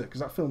 but better,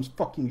 because that film's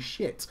fucking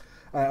shit.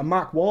 And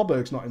Mark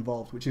Wahlberg's not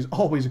involved, which is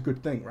always a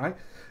good thing, right?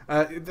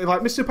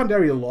 Like Mists of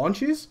Pandaria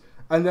launches,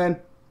 and then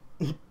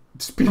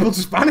people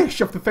just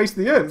vanish off the face of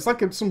the earth. It's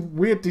like some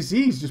weird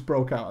disease just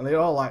broke out, and they're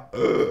all like,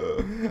 ugh,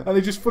 and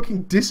they just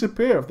fucking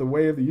disappear off the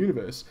way of the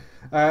universe.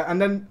 And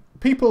then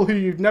people who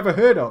you've never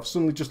heard of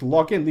suddenly just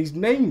log in. These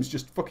names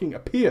just fucking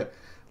appear.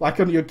 like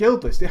on your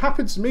guild list. It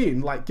happened to me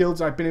in like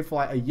guilds I've been in for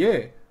like a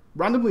year.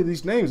 Randomly,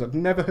 these names I'd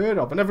never heard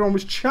of, and everyone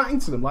was chatting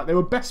to them like they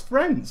were best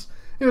friends.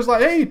 It was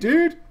like, hey,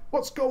 dude,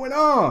 what's going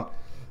on?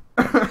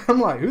 I'm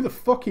like, who the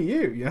fuck are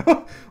you? You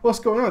know, what's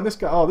going on? This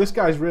guy, oh, this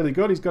guy's really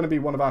good. He's going to be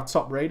one of our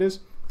top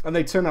raiders, and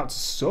they turn out to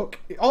suck.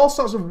 All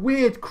sorts of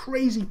weird,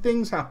 crazy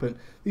things happen.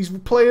 These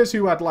players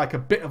who had like a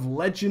bit of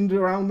legend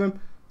around them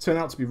turn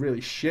out to be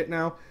really shit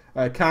now.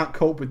 Can't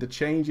cope with the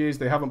changes.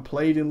 They haven't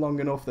played in long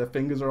enough. Their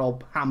fingers are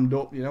all hammed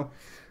up, you know.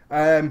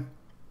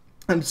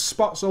 And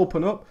spots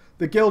open up.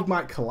 The guild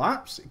might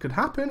collapse. It could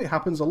happen. It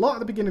happens a lot at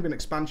the beginning of an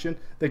expansion.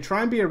 They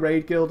try and be a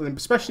raid guild, and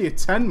especially a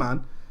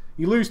 10-man.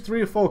 You lose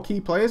 3 or 4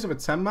 key players of a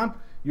 10-man,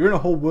 you're in a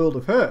whole world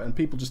of hurt, and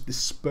people just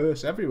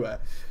disperse everywhere.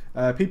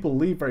 People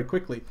leave very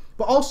quickly.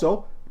 But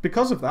also,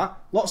 because of that,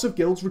 lots of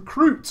guilds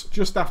recruit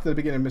just after the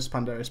beginning of Mists of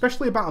Pandaria.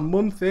 Especially about a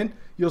month in,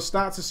 you'll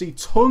start to see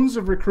tons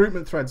of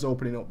recruitment threads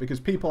opening up because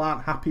people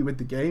aren't happy with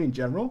the game in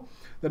general.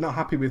 They're not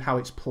happy with how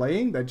it's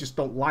playing. They just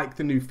don't like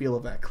the new feel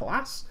of their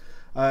class.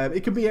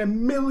 It could be a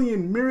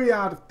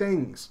myriad of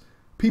things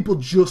people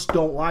just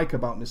don't like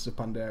about Mists of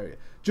Pandaria.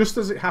 Just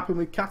as it happened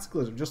with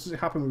Cataclysm, just as it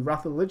happened with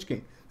Wrath of the Lich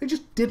King. They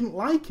just didn't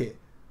like it.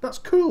 That's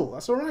cool.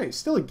 That's alright. It's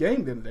still a game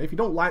at the end of the day. If you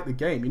don't like the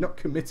game, you're not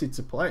committed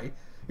to play.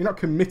 You're not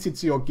committed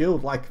to your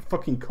guild like a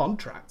fucking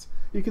contract.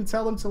 You can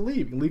tell them to leave.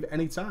 You can leave at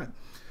any time.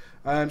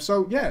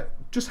 So, yeah,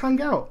 just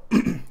hang out.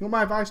 Want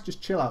my advice?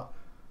 Just chill out.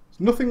 There's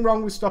nothing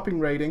wrong with stopping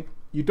raiding.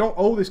 You don't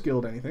owe this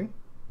guild anything.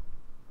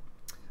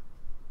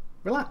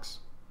 Relax.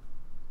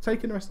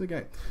 Take in the rest of the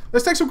game.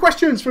 Let's take some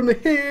questions from the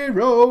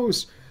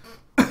heroes.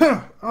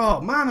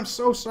 Oh, man, I'm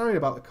so sorry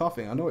about the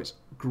coughing. I know it's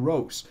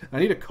gross. I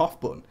need a cough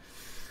button.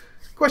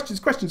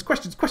 Questions.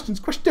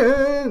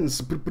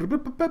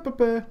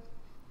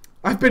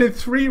 I've been in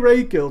 3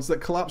 raid guilds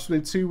that collapsed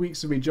within 2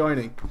 weeks of me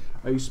joining.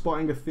 Are you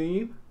spotting a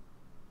theme?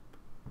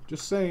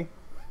 Just saying.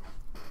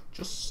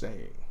 Just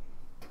saying.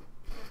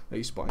 Are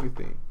you spotting a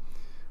theme?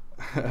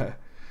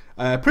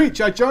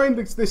 Preach, I joined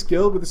this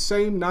guild with the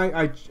same night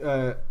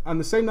and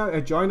the same night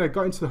I joined, I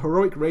got into the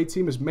heroic raid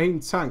team as main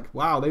tank.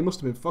 Wow, they must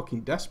have been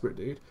fucking desperate,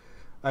 dude.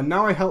 And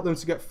now I help them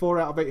to get 4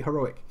 out of 8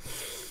 heroic.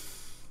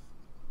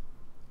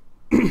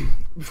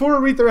 Before I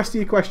read the rest of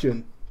your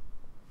question,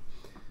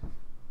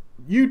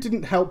 you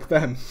didn't help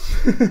them.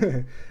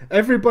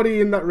 Everybody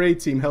in that raid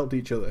team helped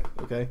each other,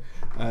 okay?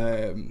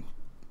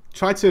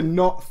 Try to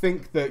not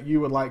think that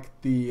you were like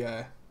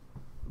the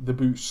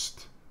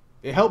boost.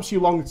 It helps you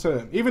long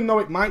term. Even though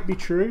it might be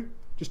true,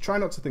 just try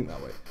not to think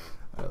that way.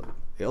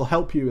 It'll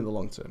help you in the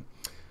long term.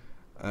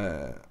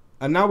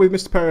 And now with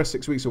Mr. Perez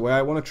 6 weeks away,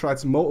 I want to try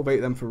to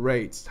motivate them for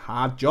raids.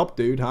 Hard job,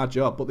 dude, hard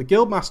job. But the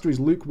guildmaster is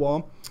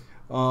lukewarm.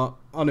 On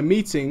a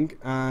meeting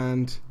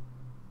and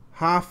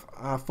half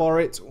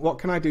for it. What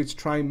can I do to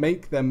try and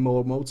make them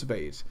more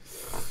motivated?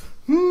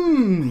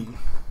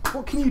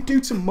 What can you do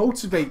to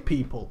motivate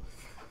people?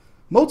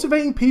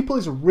 Motivating people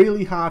is a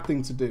really hard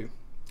thing to do.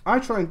 I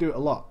try and do it a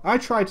lot. I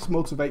tried to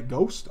motivate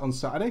Ghost on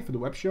Saturday for the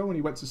web show when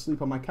he went to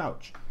sleep on my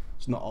couch.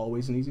 It's not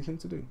always an easy thing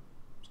to do.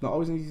 It's not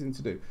always an easy thing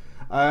to do.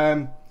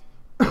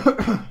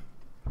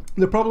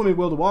 The problem in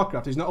World of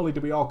Warcraft is not only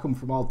do we all come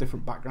from all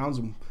different backgrounds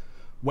and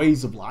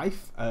ways of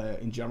life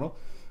in general,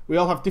 we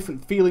all have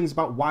different feelings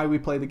about why we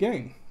play the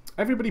game.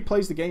 Everybody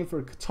plays the game for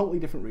a totally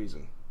different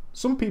reason.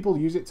 Some people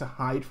use it to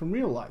hide from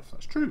real life.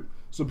 That's true.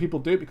 Some people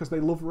do it because they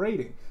love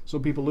raiding.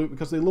 Some people do it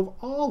because they love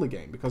all the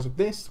game. Because of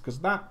this, because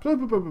of that. Blah,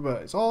 blah, blah, blah, blah.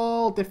 It's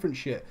all different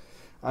shit.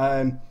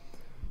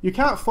 You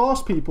can't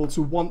force people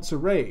to want to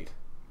raid.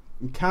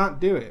 You can't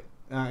do it.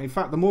 In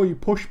fact, the more you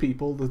push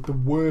people, the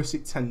worse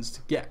it tends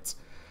to get.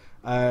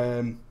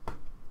 The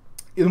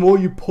more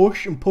you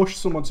push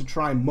someone to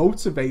try and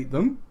motivate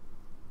them,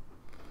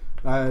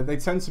 they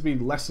tend to be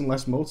less and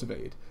less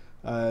motivated.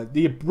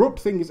 The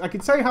abrupt thing is, I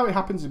can tell you how it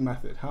happens in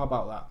Method. How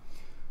about that?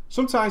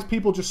 Sometimes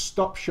people just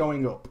stop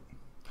showing up.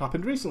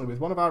 Happened recently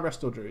with one of our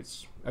Resto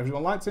Druids.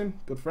 Everyone liked him,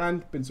 good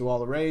friend, been to all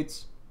the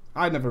raids.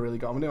 I never really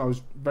got on with him. I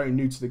was very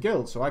new to the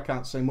guild, so I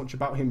can't say much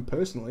about him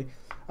personally.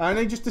 And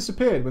he just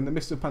disappeared when the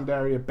Mists of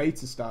Pandaria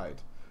beta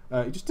started.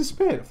 He just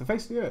disappeared off the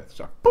face of the earth.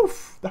 So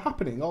poof, they're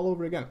happening all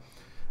over again.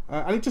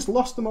 And he just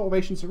lost the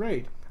motivation to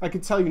raid. I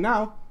can tell you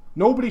now,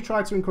 nobody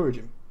tried to encourage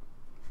him.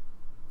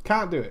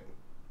 Can't do it.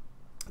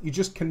 You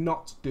just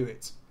cannot do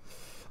it.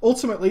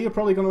 Ultimately, you're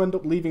probably going to end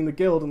up leaving the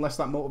guild unless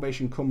that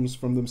motivation comes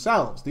from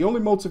themselves. The only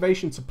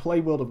motivation to play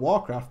World of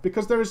Warcraft,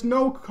 because there is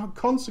no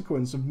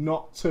consequence of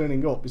not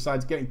turning up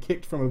besides getting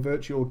kicked from a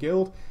virtual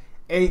guild,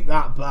 ain't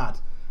that bad.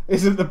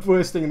 Isn't the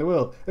worst thing in the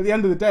world. At the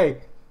end of the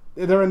day,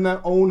 they're in their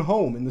own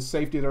home, in the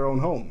safety of their own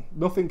home.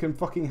 Nothing can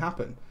fucking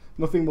happen.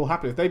 Nothing will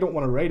happen. If they don't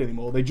want to raid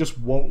anymore, they just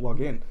won't log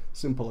in.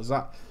 Simple as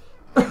that.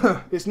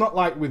 It's not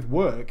like with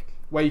work,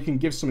 where you can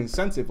give some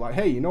incentive, like,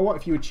 hey, you know what,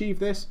 if you achieve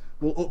this,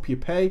 we'll up your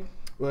pay.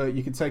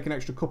 You can take an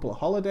extra couple of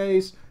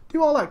holidays,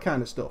 do all that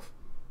kind of stuff.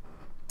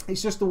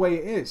 It's just the way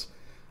it is.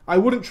 I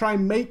wouldn't try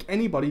and make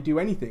anybody do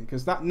anything,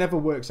 because that never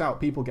works out.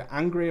 People get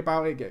angry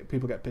about it,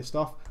 people get pissed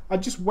off.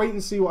 I'd just wait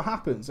and see what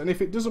happens. And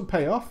if it doesn't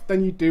pay off,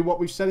 then you do what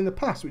we've said in the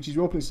past, which is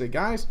you openly say,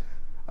 guys,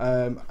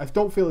 I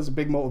don't feel there's a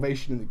big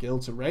motivation in the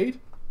guild to raid.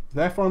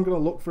 Therefore, I'm going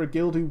to look for a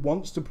guild who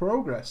wants to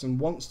progress and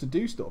wants to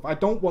do stuff. I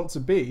don't want to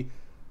be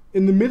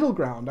in the middle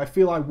ground. I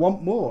feel I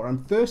want more.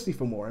 I'm thirsty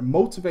for more. I'm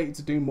motivated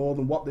to do more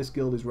than what this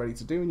guild is ready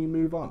to do, and you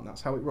move on.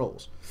 That's how it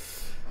rolls.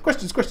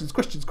 Questions, questions,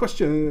 questions,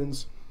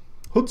 questions.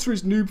 Hunter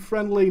is noob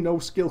friendly, no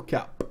skill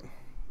cap.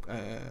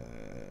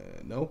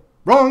 No.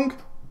 Wrong!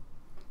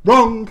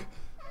 Wrong!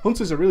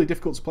 Hunters are really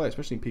difficult to play,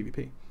 especially in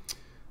PvP.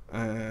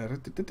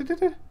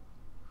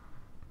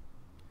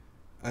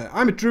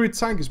 I'm a druid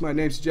tank, as my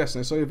name suggests,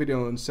 and I saw your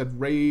video and said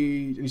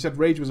rage, and you said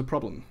rage was a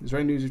problem. Is there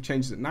any news of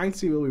changes at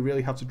 90? Will we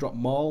really have to drop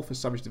Maul for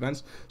Savage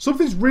Defense?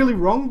 Something's really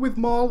wrong with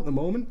Maul at the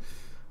moment.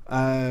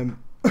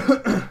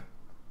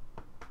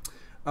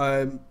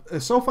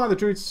 So far the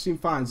druids seem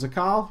fine.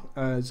 Zakal,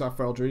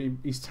 Zafrael druid,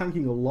 he's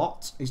tanking a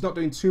lot. He's not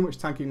doing too much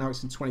tanking now,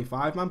 it's in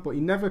 25 man, but he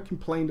never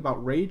complained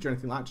about rage or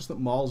anything like that, just that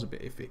Maul's a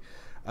bit iffy.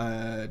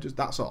 Just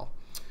that's all.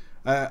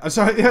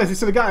 So yeah,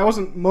 so the guy, I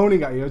wasn't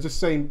moaning at you, I was just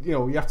saying, you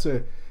know, you have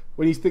to,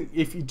 when you think,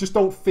 if you just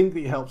don't think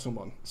that you help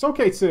someone, it's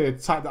okay to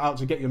type that out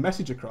to get your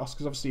message across,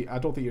 because obviously I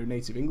don't think you're a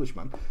native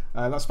Englishman.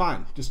 That's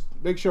fine. Just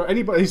make sure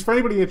anybody, for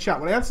anybody in the chat,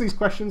 when I answer these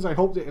questions, I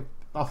hope that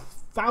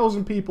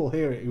 1,000 people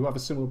hear it who have a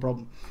similar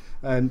problem.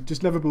 And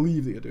just never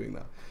believe that you're doing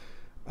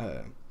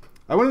that.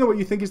 I want to know what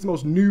you think is the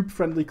most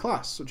noob-friendly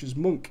class, such as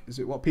Monk. Is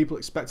it what people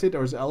expected,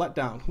 or is it a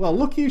letdown? Well,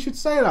 lucky you should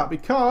say that,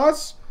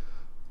 because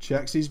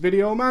Chexy's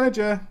Video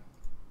Manager.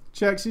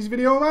 Chexy's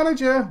Video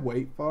Manager.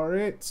 Wait for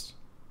it.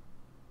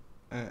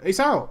 It's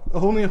out.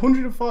 Only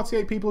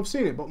 148 people have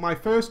seen it, but my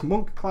first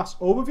Monk class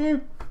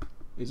overview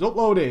is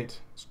uploaded.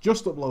 It's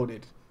just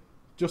uploaded.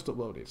 Just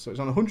uploaded. So it's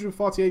on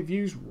 148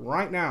 views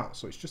right now.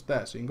 So it's just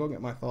there. So you can go and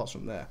get my thoughts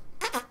from there.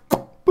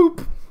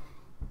 Boop.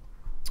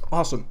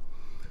 Awesome.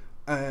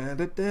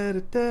 Look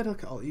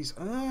at all these.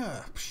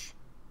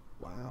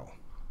 Wow.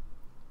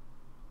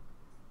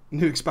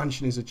 New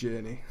expansion is a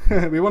journey.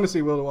 We want to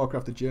see World of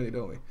Warcraft a journey,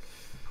 don't we?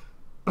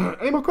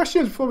 Any more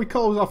questions before we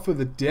close off for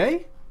the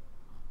day?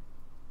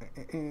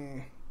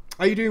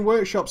 Are you doing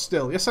workshops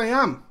still? Yes, I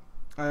am.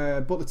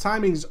 But the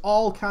timing is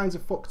all kinds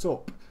of fucked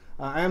up.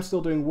 I am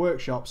still doing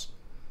workshops.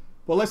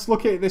 But let's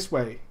look at it this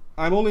way.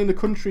 I'm only in the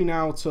country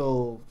now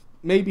till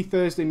maybe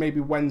Thursday, maybe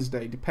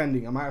Wednesday,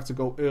 depending. I might have to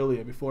go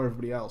earlier before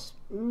everybody else.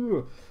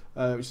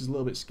 Which is a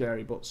little bit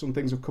scary, but some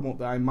things have come up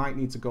that I might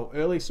need to go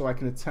early so I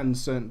can attend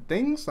certain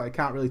things that I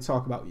can't really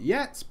talk about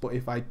yet, but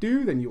if I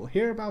do, then you'll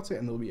hear about it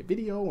and there'll be a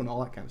video and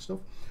all that kind of stuff.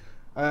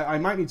 I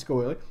might need to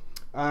go early.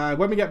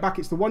 When we get back,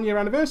 it's the 1 year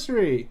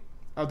anniversary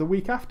of the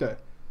week after.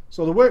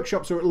 So the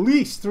workshops are at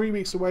least 3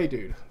 weeks away,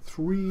 dude.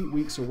 3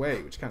 weeks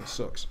away, which kind of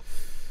sucks.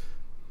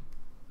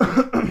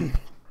 Oh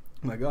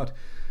my god.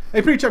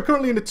 Hey Preach, I'm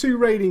currently two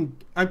raiding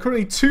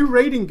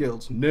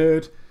guilds.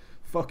 Nerd.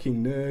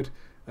 Fucking nerd.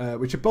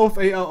 Which are both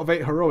 8 out of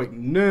 8 heroic.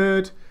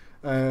 Nerd.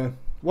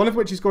 One of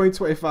which is going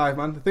 25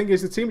 man. The thing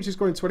is, the team which is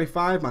going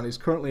 25 man is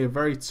currently a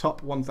very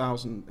top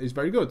 1,000. Is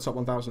very good, top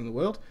 1,000 in the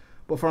world.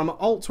 But from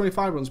alt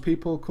 25 runs,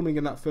 people coming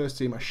in that first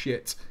team are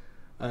shit.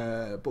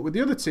 But with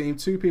the other team,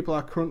 2 people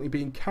are currently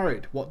being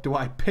carried. What do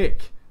I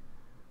pick?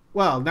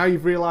 Well, now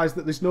you've realised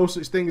that there's no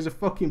such thing as a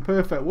fucking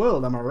perfect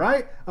world. Am I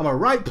right? Am I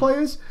right,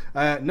 players?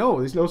 No,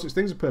 there's no such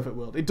thing as a perfect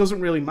world. It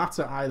doesn't really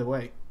matter either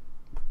way.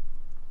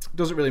 It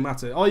doesn't really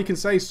matter. All you can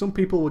say is some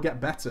people will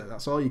get better.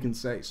 That's all you can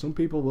say. Some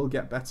people will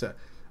get better.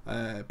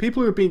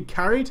 People who are being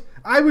carried,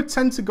 I would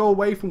tend to go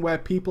away from where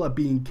people are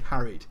being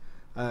carried.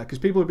 Because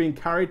people who are being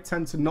carried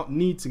tend to not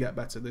need to get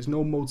better. There's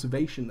no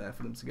motivation there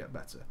for them to get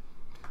better.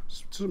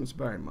 Something to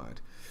bear in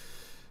mind.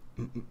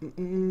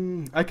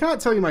 I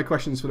can't tell you my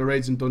questions for the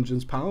Raids and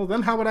Dungeons panel.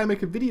 Then how would I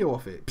make a video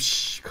of it?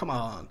 Psh, come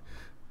on.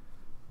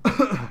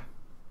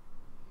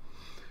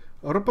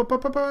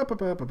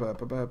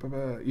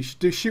 You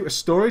should shoot a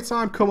story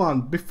time. Come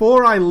on.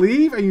 Before I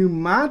leave? Are you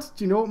mad?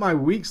 Do you know what my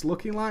week's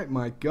looking like?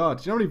 My god.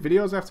 Do you know how many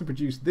videos I have to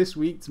produce this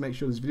week to make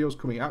sure this video's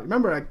coming out?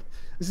 Remember,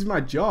 this is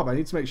my job. I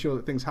need to make sure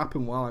that things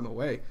happen while I'm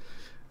away.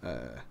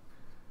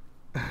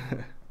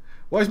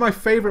 What is my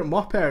favourite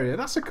mop area?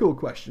 That's a cool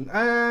question.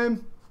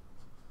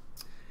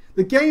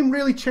 The game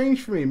really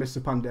changed for me,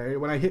 Mr. Pandaria,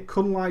 when I hit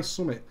Kunlai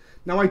Summit.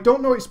 Now, I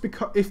don't know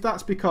if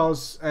that's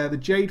because the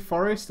Jade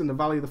Forest and the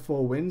Valley of the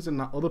Four Winds and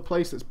that other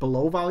place that's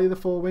below Valley of the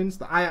Four Winds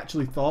that I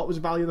actually thought was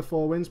Valley of the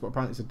Four Winds, but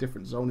apparently it's a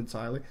different zone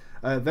entirely.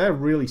 They're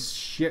really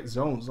shit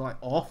zones. They're like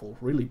awful,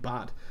 really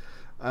bad.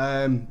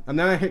 And then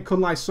I hit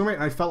Kunlai Summit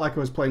and I felt like I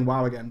was playing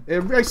WoW again.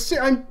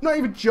 I'm not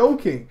even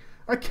joking.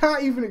 I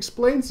can't even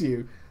explain to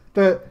you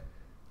that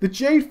the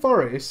Jade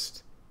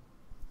Forest,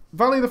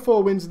 Valley of the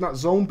Four Winds and that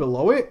zone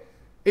below it,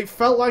 it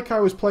felt like I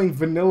was playing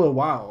vanilla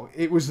WoW.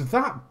 It was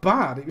that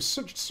bad. It was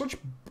such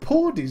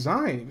poor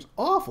design. It was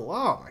awful.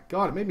 Oh my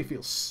god, it made me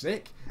feel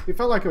sick. It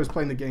felt like I was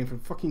playing the game from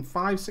fucking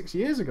 5-6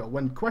 years ago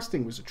when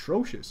questing was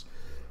atrocious.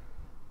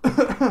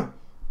 When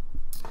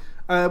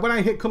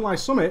I hit Kunlai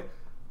Summit,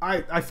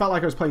 I felt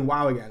like I was playing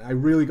WoW again. I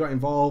really got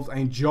involved. I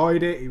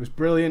enjoyed it. It was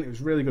brilliant. It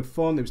was really good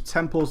fun. There was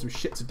temples. There was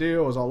shit to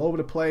do. I was all over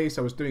the place.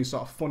 I was doing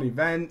sort of fun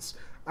events.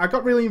 I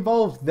got really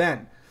involved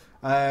then.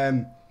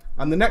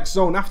 And the next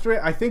zone after it,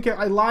 I think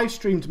I live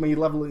streamed my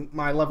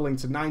leveling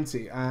to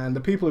 90, and the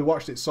people who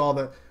watched it saw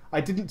that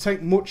I didn't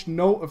take much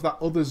note of that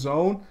other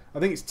zone. I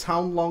think it's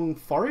Townlong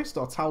Forest,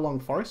 or Towlong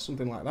Forest,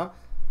 something like that.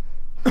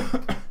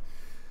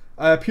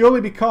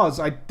 Purely because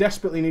I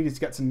desperately needed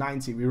to get to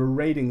 90. We were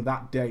raiding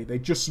that day. They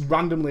just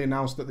randomly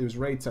announced that there was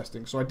raid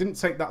testing, so I didn't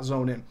take that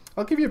zone in.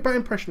 I'll give you a better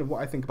impression of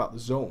what I think about the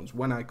zones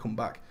when I come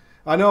back.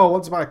 I know, I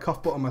want to buy a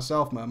cough button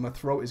myself, man. My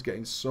throat is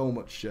getting so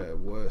much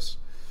worse.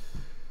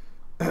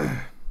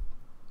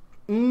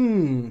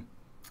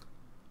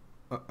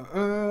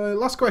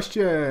 Last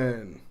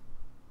question.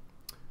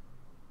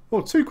 Oh,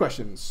 2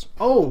 questions.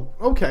 Oh,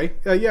 okay.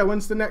 Yeah,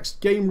 when's the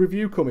next game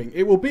review coming?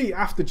 It will be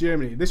after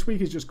Germany. This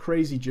week is just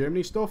crazy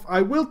Germany stuff.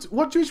 I will...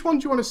 which one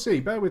do you want to see?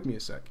 Bear with me a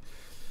sec.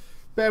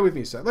 Bear with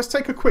me a sec. Let's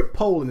take a quick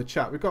poll in the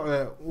chat. We've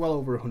got well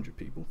over 100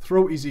 people.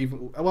 Throat is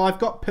even... Well, I've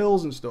got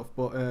pills and stuff,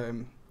 but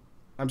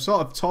I'm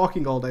sort of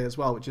talking all day as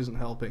well, which isn't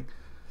helping.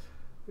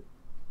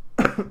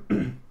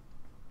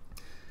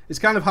 It's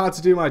kind of hard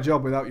to do my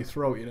job without your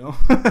throat, you know.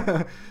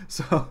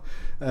 So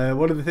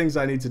one of the things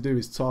I need to do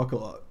is talk a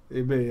lot.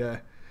 It'd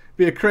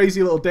be a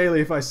crazy little daily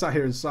if I sat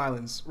here in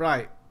silence.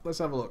 Right, let's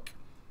have a look.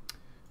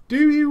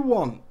 Do you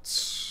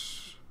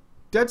want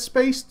Dead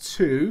Space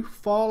 2,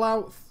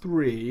 Fallout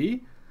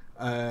 3,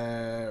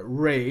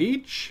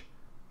 Rage,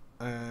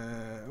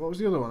 what was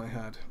the other one I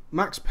had?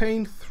 Max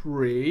Payne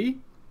 3,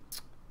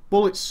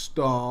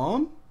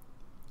 Bulletstorm,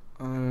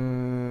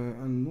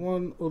 and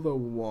one other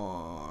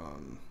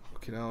one.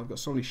 Okay, now I've got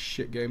so many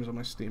shit games on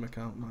my Steam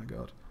account, my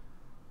god.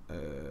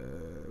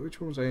 Which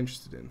one was I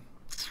interested in?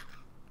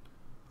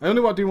 I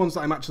only want to do ones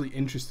that I'm actually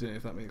interested in,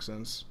 if that makes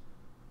sense.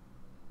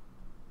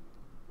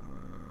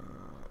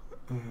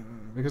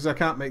 Because I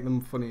can't make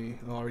them funny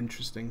or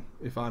interesting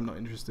if I'm not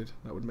interested.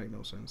 That would make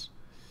no sense.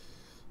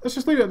 Let's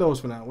just leave it at those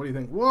for now. What do you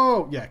think?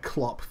 Whoa! Yeah,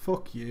 Klopp.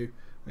 Fuck you.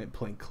 I ain't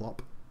playing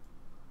Klopp.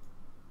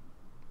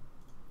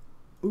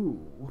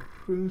 Ooh.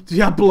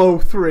 Diablo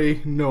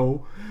 3.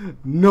 No.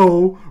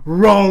 No.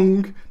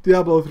 Wrong.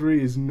 Diablo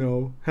 3 is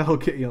no. Hello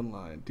Kitty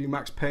Online. Do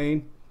Max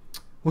Payne.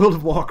 World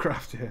of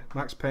Warcraft here.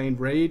 Max Payne.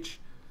 Rage.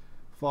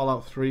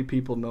 Fallout 3.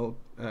 People know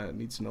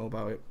need to know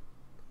about it.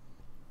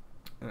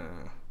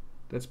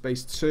 Dead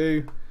Space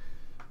 2.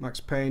 Max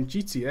Payne.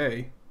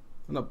 GTA.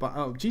 Not bad.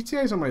 Oh,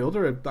 GTA is on my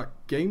other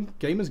that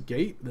Gamers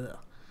Gate.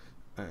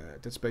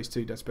 Dead Space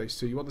 2. Dead Space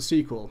 2. You want the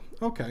sequel?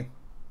 Okay.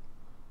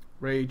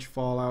 Rage.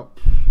 Fallout.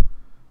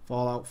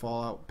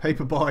 Fallout,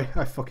 Paperboy.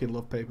 I fucking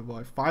love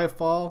Paperboy.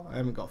 Firefall. I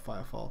haven't got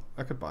Firefall.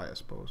 I could buy it, I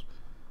suppose.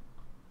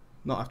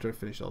 Not after I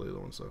finish all the other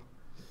ones,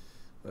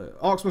 though.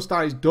 Orcs Must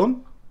Die is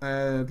done.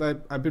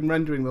 I've been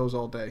rendering those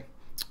all day.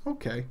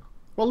 Okay.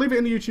 Well, leave it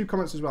in the YouTube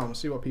comments as well, and we'll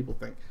see what people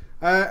think.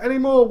 Any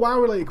more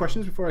WoW-related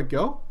questions before I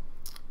go?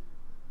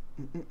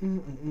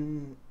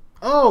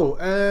 Oh,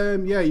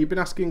 yeah, you've been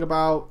asking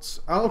about...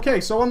 okay,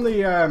 so on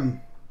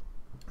the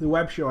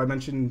web show, I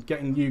mentioned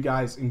getting you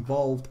guys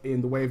involved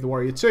in the Way of the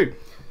Warrior 2.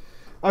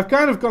 I've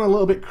kind of gone a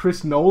little bit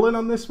Chris Nolan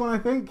on this one, I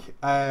think.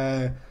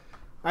 I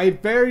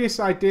had various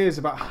ideas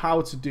about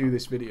how to do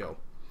this video.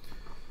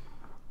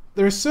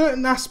 There are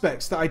certain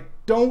aspects that I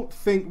don't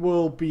think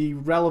will be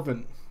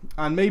relevant,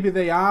 and maybe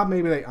they are,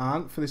 maybe they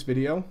aren't for this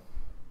video.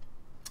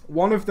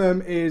 One of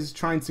them is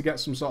trying to get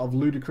some sort of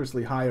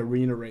ludicrously high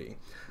arena rating.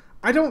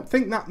 I don't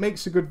think that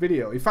makes a good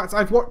video. In fact,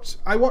 I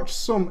watched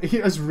some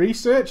as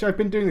research. I've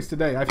been doing this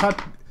today.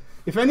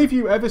 If any of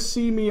you ever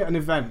see me at an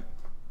event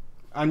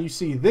and you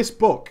see this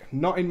book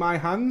not in my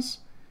hands,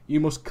 you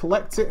must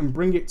collect it and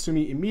bring it to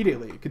me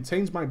immediately. It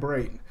contains my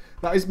brain.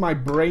 That is my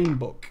brain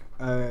book.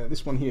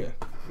 This one here,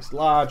 this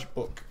large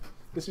book.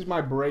 This is my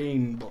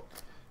brain book.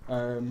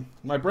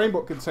 My brain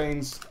book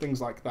contains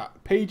things like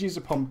that. Pages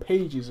upon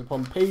pages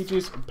upon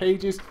pages and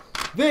pages.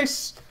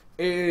 This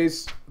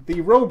is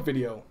the Rogue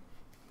video.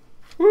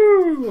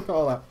 Woo! Look at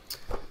all that.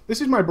 This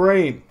is my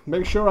brain.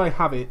 Make sure I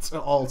have it at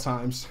all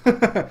times.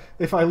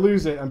 If I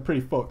lose it, I'm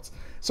pretty fucked.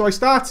 So I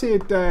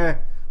started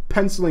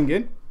penciling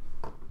in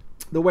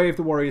the Way of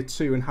the Warrior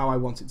 2 and how I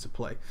want it to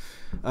play.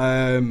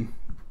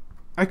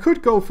 I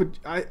could go for...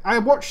 I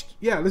watched...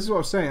 Yeah, this is what I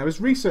was saying. I was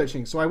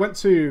researching. So I went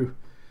to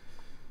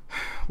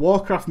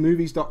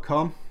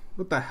warcraftmovies.com.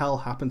 What the hell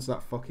happened to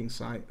that fucking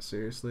site?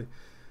 Seriously.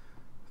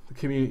 The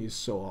community is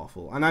so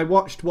awful. And I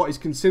watched what is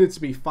considered to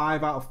be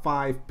 5 out of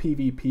 5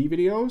 PvP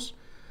videos.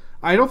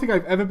 I don't think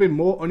I've ever been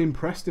more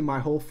unimpressed in my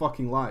whole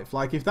fucking life.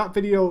 Like, if that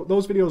video,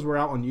 those videos were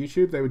out on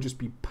YouTube, they would just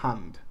be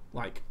panned.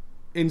 Like,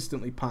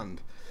 instantly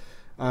panned.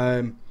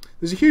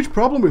 There's a huge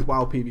problem with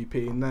WoW PvP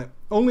in that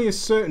only a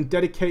certain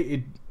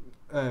dedicated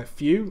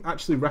few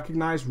actually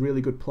recognize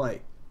really good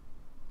play.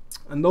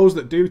 And those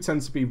that do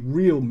tend to be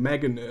real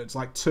mega nerds,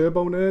 like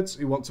turbo nerds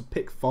who want to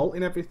pick fault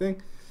in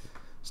everything.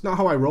 It's not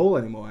how I roll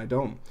anymore, I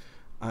don't.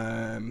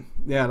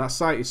 Yeah, that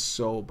site is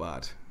so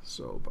bad.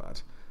 So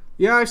bad.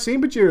 Yeah, I've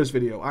seen Bajira's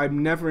video.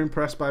 I'm never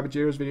impressed by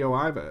Bajira's video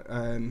either.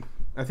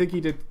 I think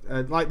he did,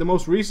 like the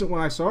most recent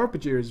one I saw of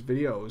Bajira's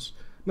videos,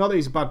 not that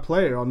he's a bad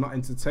player or not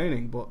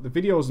entertaining, but the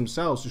videos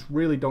themselves just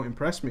really don't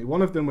impress me.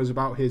 One of them was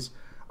about his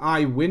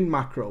I win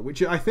macro,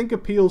 which I think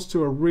appeals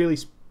to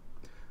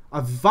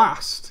a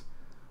vast,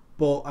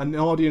 but an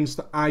audience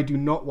that I do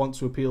not want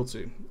to appeal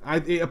to.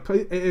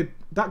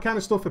 That kind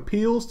of stuff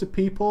appeals to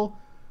people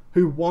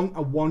who want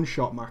a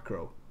one-shot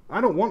macro. I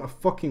don't want a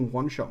fucking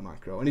one-shot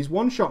macro. And his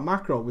one-shot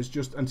macro was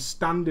just a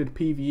standard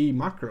PvE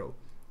macro.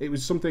 It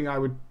was something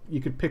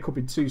you could pick up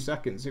in 2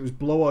 seconds. It was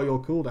blow all your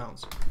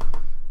cooldowns.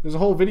 There's a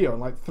whole video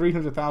and like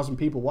 300,000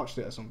 people watched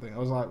it or something. I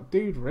was like,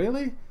 dude,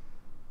 really?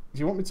 Do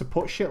you want me to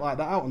put shit like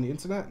that out on the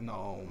internet?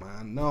 No,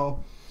 man,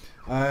 no.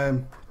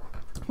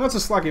 Not to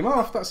slag him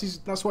off.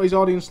 That's what his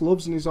audience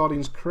loves and his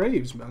audience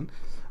craves, man.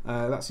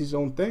 That's his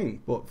own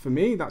thing. But for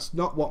me, that's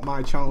not what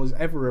my channel is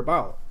ever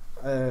about.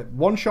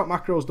 One-shot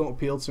macros don't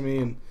appeal to me,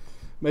 and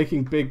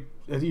making big...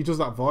 He does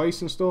that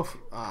voice and stuff.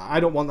 I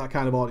don't want that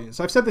kind of audience.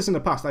 I've said this in the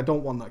past. I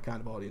don't want that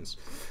kind of audience.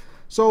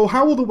 So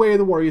how will the Way of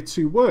the Warrior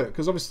 2 work?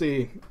 Because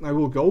obviously I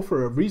will go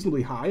for a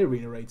reasonably high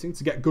arena rating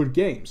to get good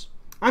games.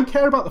 I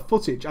care about the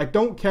footage. I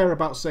don't care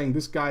about saying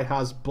this guy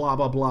has blah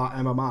blah blah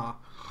MMR.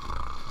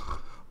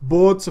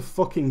 Bored to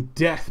fucking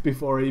death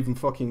before I even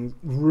fucking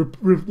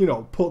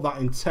put that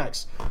in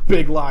text.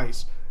 Big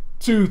lies.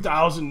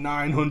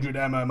 2,900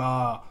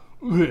 MMR.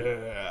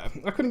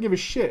 I couldn't give a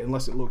shit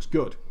unless it looks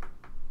good.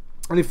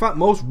 And in fact,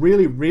 most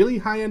really, really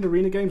high-end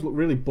arena games look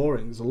really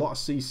boring. There's a lot of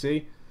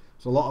CC.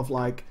 There's a lot of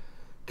like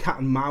cat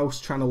and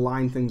mouse trying to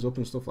line things up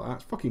and stuff like that.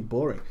 It's fucking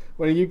boring.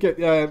 When you get,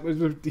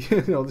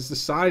 there's the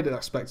side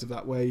aspect of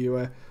that where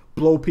you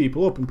blow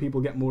people up and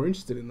people get more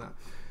interested in that.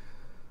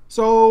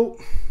 So,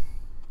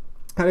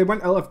 and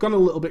I've gone a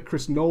little bit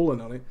Chris Nolan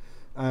on it,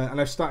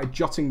 and I've started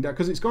jotting down,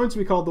 because it's going to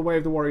be called The Way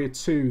of the Warrior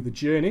 2, The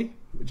Journey,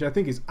 which I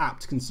think is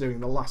apt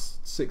considering the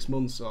last 6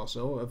 months or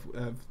so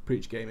of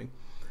Preach Gaming.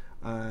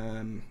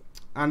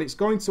 And it's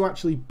going to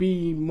actually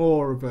be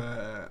more of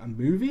a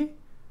movie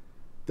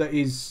that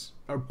is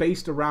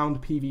based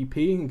around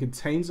PvP and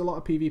contains a lot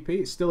of PvP.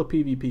 It's still a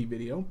PvP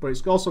video, but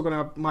it's also going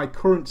to have my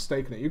current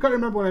stake in it. You've got to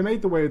remember, when I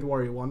made The Way of the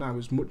Warrior 1, I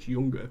was much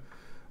younger,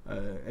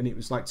 and it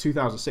was like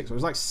 2006. It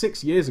was like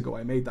 6 years ago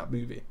I made that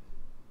movie.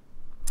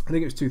 I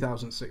think it was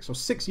 2006, so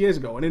 6 years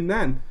ago. And in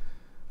then,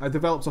 I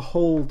developed a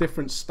whole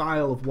different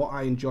style of what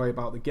I enjoy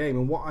about the game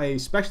and what I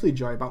especially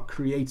enjoy about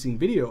creating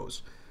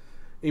videos.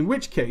 In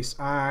which case,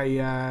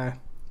 I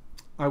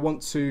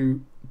want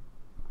to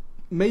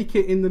make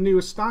it in the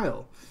newer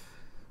style.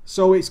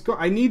 So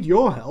I need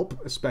your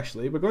help,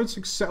 especially. We're going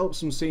to set up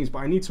some scenes, but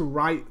I need to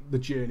write the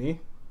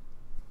journey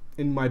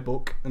in my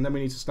book, and then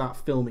we need to start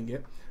filming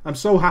it. I'm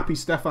so happy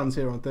Stefan's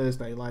here on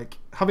Thursday. Like,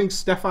 having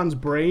Stefan's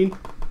brain,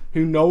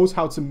 who knows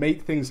how to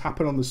make things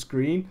happen on the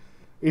screen,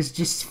 is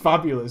just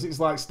fabulous. It's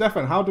like,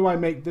 Stefan, how do I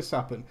make this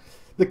happen?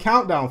 The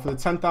countdown for the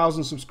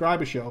 10,000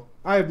 subscriber show,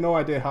 I have no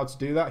idea how to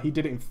do that. He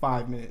did it in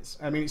 5 minutes.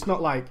 I mean, it's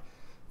not like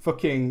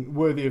fucking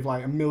worthy of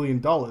like $1 million,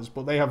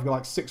 but they have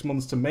like 6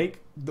 months to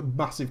make the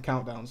massive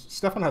countdowns.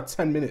 Stefan had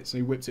 10 minutes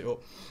and he whipped it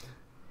up.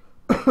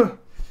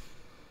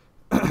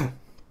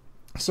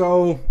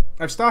 So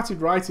I've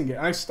started writing it.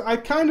 I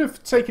kind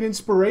of taken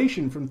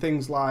inspiration from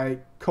things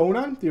like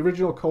Conan, the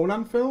original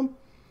Conan film,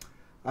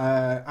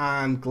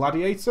 and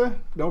Gladiator.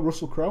 No,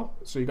 Russell Crowe.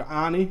 So you got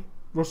Arnie,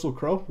 Russell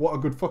Crowe. What a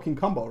good fucking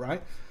combo,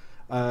 right?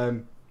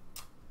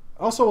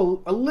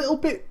 Also a little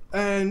bit,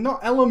 not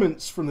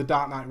elements from The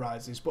Dark Knight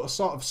Rises, but a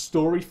sort of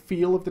story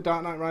feel of The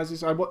Dark Knight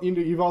Rises.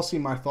 You've all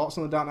seen my thoughts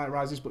on The Dark Knight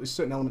Rises, but there's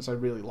certain elements I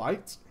really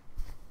liked.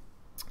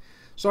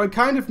 So I'm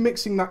kind of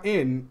mixing that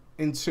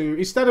into,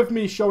 instead of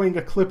me showing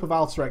a clip of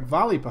Alterac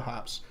Valley,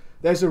 perhaps,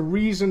 there's a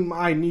reason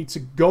I need to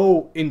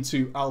go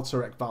into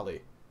Alterac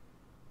Valley.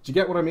 Do you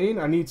get what I mean?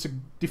 I need to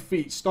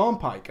defeat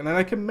Stormpike, and then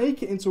I can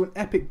make it into an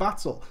epic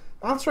battle.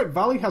 Alterac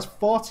Valley has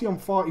 40 on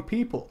 40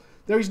 people.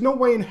 There is no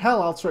way in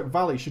hell Alterac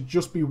Valley should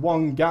just be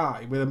one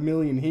guy with 1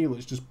 million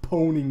healers just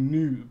poning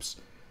noobs.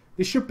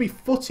 There should be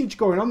footage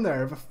going on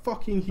there of a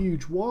fucking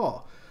huge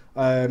war.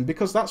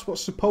 Because that's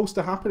what's supposed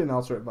to happen in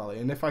Alterac Valley.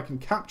 And if I can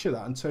capture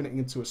that and turn it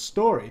into a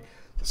story,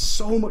 it's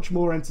so much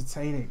more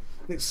entertaining.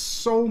 It's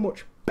so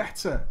much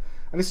better.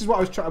 And this is what I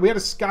was trying... We had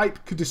a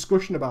Skype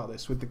discussion about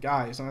this with the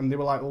guys, and they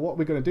were like, well, what are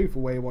we going to do for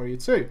Way of Warrior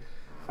 2? And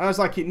I was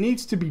like, it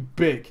needs to be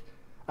big.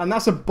 And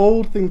that's a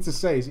bold thing to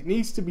say, is it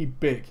needs to be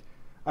big.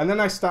 And then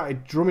I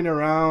started drumming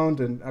around,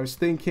 and I was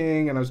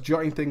thinking, and I was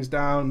jotting things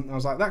down. And I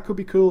was like, that could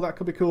be cool,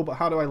 but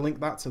how do I link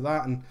that to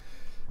that? And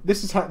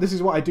this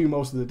is what I do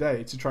most of the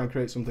day to try and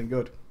create something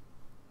good.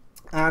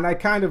 And I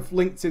kind of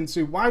linked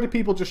into, why do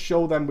people just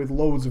show them with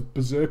loads of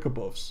Berserker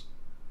buffs?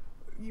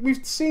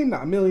 We've seen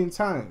that a million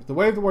times. The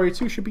Way of the Warrior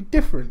 2 should be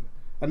different.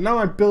 And now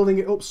I'm building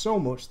it up so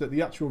much that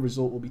the actual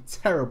result will be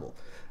terrible.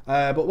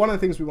 But one of the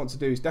things we want to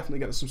do is definitely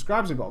get the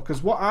subscribers involved.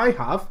 Because what I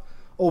have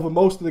over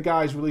most of the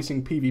guys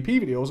releasing PvP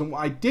videos, and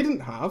what I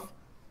didn't have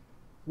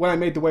when I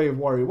made The Way of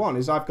Warrior 1,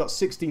 is I've got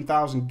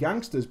 16,000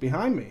 gangsters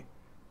behind me.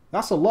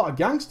 That's a lot of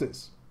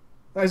gangsters.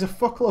 That is a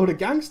fuckload of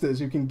gangsters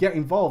who can get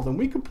involved, and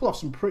we could pull off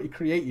some pretty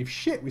creative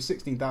shit with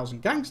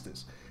 16,000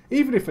 gangsters.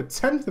 Even if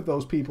 1/10 of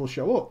those people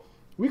show up,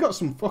 we got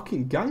some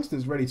fucking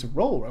gangsters ready to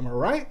roll, am I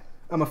right?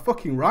 Am I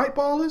fucking right,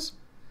 ballers?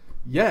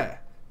 Yeah,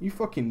 you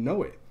fucking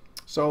know it.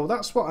 So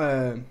that's what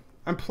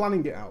I'm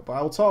planning it out. But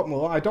I'll talk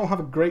more. I don't have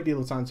a great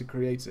deal of time to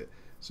create it.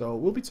 So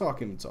we'll be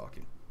talking and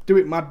talking. Do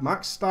it Mad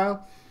Max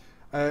style.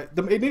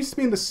 It needs to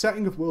be in the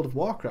setting of World of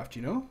Warcraft,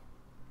 you know?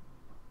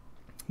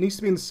 It needs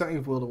to be in the setting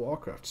of World of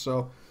Warcraft.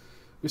 So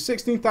with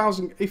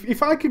 16,000...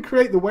 If I could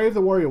create the Way of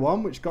the Warrior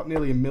 1, which got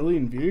nearly 1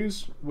 million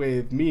views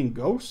with me and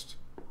Ghost,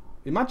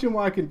 imagine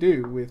what I can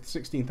do with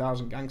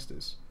 16,000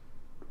 gangsters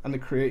and the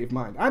creative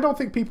mind. I don't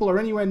think people are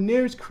anywhere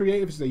near as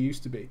creative as they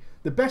used to be.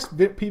 The best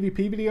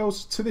PvP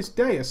videos to this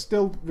day are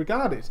still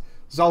regarded.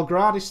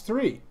 Zalgradis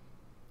 3.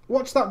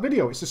 Watch that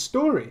video. It's a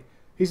story.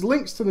 His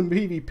links to the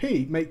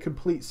PvP make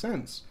complete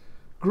sense.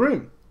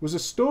 Grim was a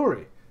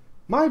story.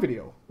 My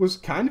video was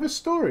kind of a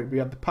story. We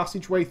had the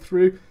passageway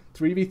through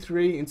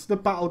 3v3 into the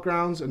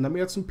battlegrounds, and then we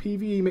had some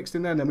PvE mixed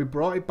in there, and then we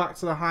brought it back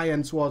to the high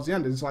end towards the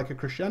end. It's like a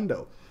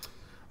crescendo.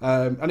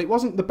 And it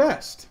wasn't the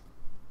best.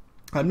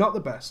 I'm not the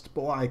best,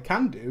 but what I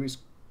can do is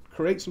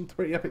create some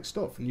pretty epic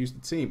stuff and use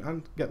the team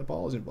and get the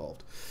ballers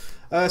involved.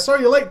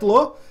 Sorry you're late,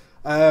 Dlo,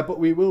 but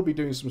we will be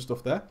doing some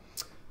stuff there.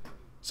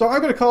 So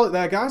I'm going to call it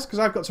there, guys, because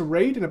I've got to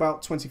raid in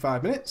about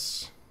 25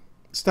 minutes.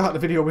 Start the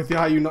video with the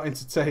Are You Not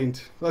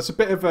Entertained? That's a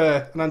bit of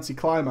an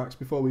anticlimax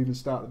before we even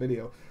start the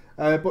video.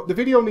 But the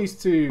video needs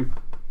to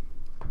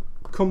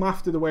come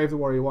after the Way of the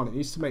Warrior 1. It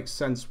needs to make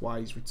sense why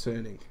he's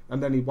returning,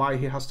 and then why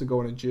he has to go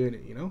on a journey,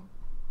 you know?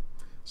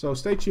 So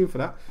stay tuned for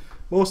that.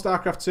 More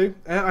StarCraft 2.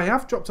 I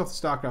have dropped off the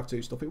StarCraft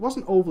 2 stuff. It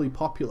wasn't overly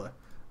popular,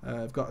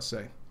 I've got to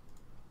say.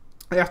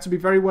 I have to be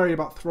very wary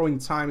about throwing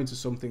time into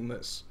something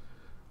that's,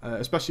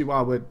 especially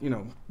while we're, you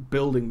know,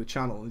 building the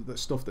channel,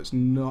 that's stuff that's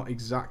not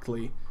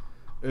exactly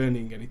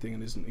earning anything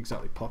and isn't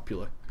exactly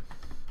popular.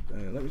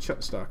 Let me check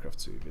the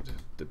StarCraft 2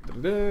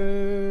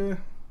 vid.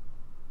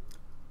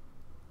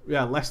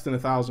 Yeah, less than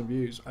 1,000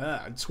 views.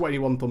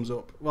 21 thumbs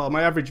up. Well,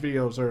 my average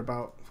videos are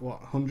about,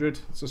 what, 100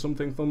 so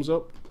something thumbs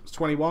up. It's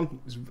 21.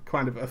 It's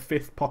kind of a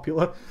fifth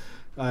popular.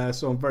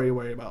 So I'm very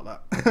wary about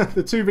that.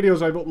 The 2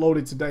 videos I've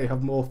uploaded today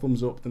have more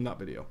thumbs up than that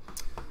video.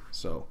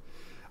 So,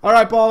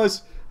 alright,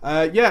 ballers.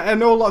 Yeah, I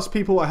know lots of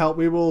people will help.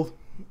 We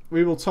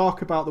will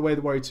talk about the Way of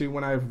the Warrior 2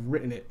 when I've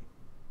written it.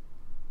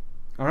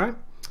 Alright?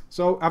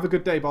 So, have a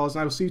good day, ballers,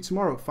 and I will see you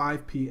tomorrow at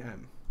 5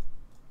 PM.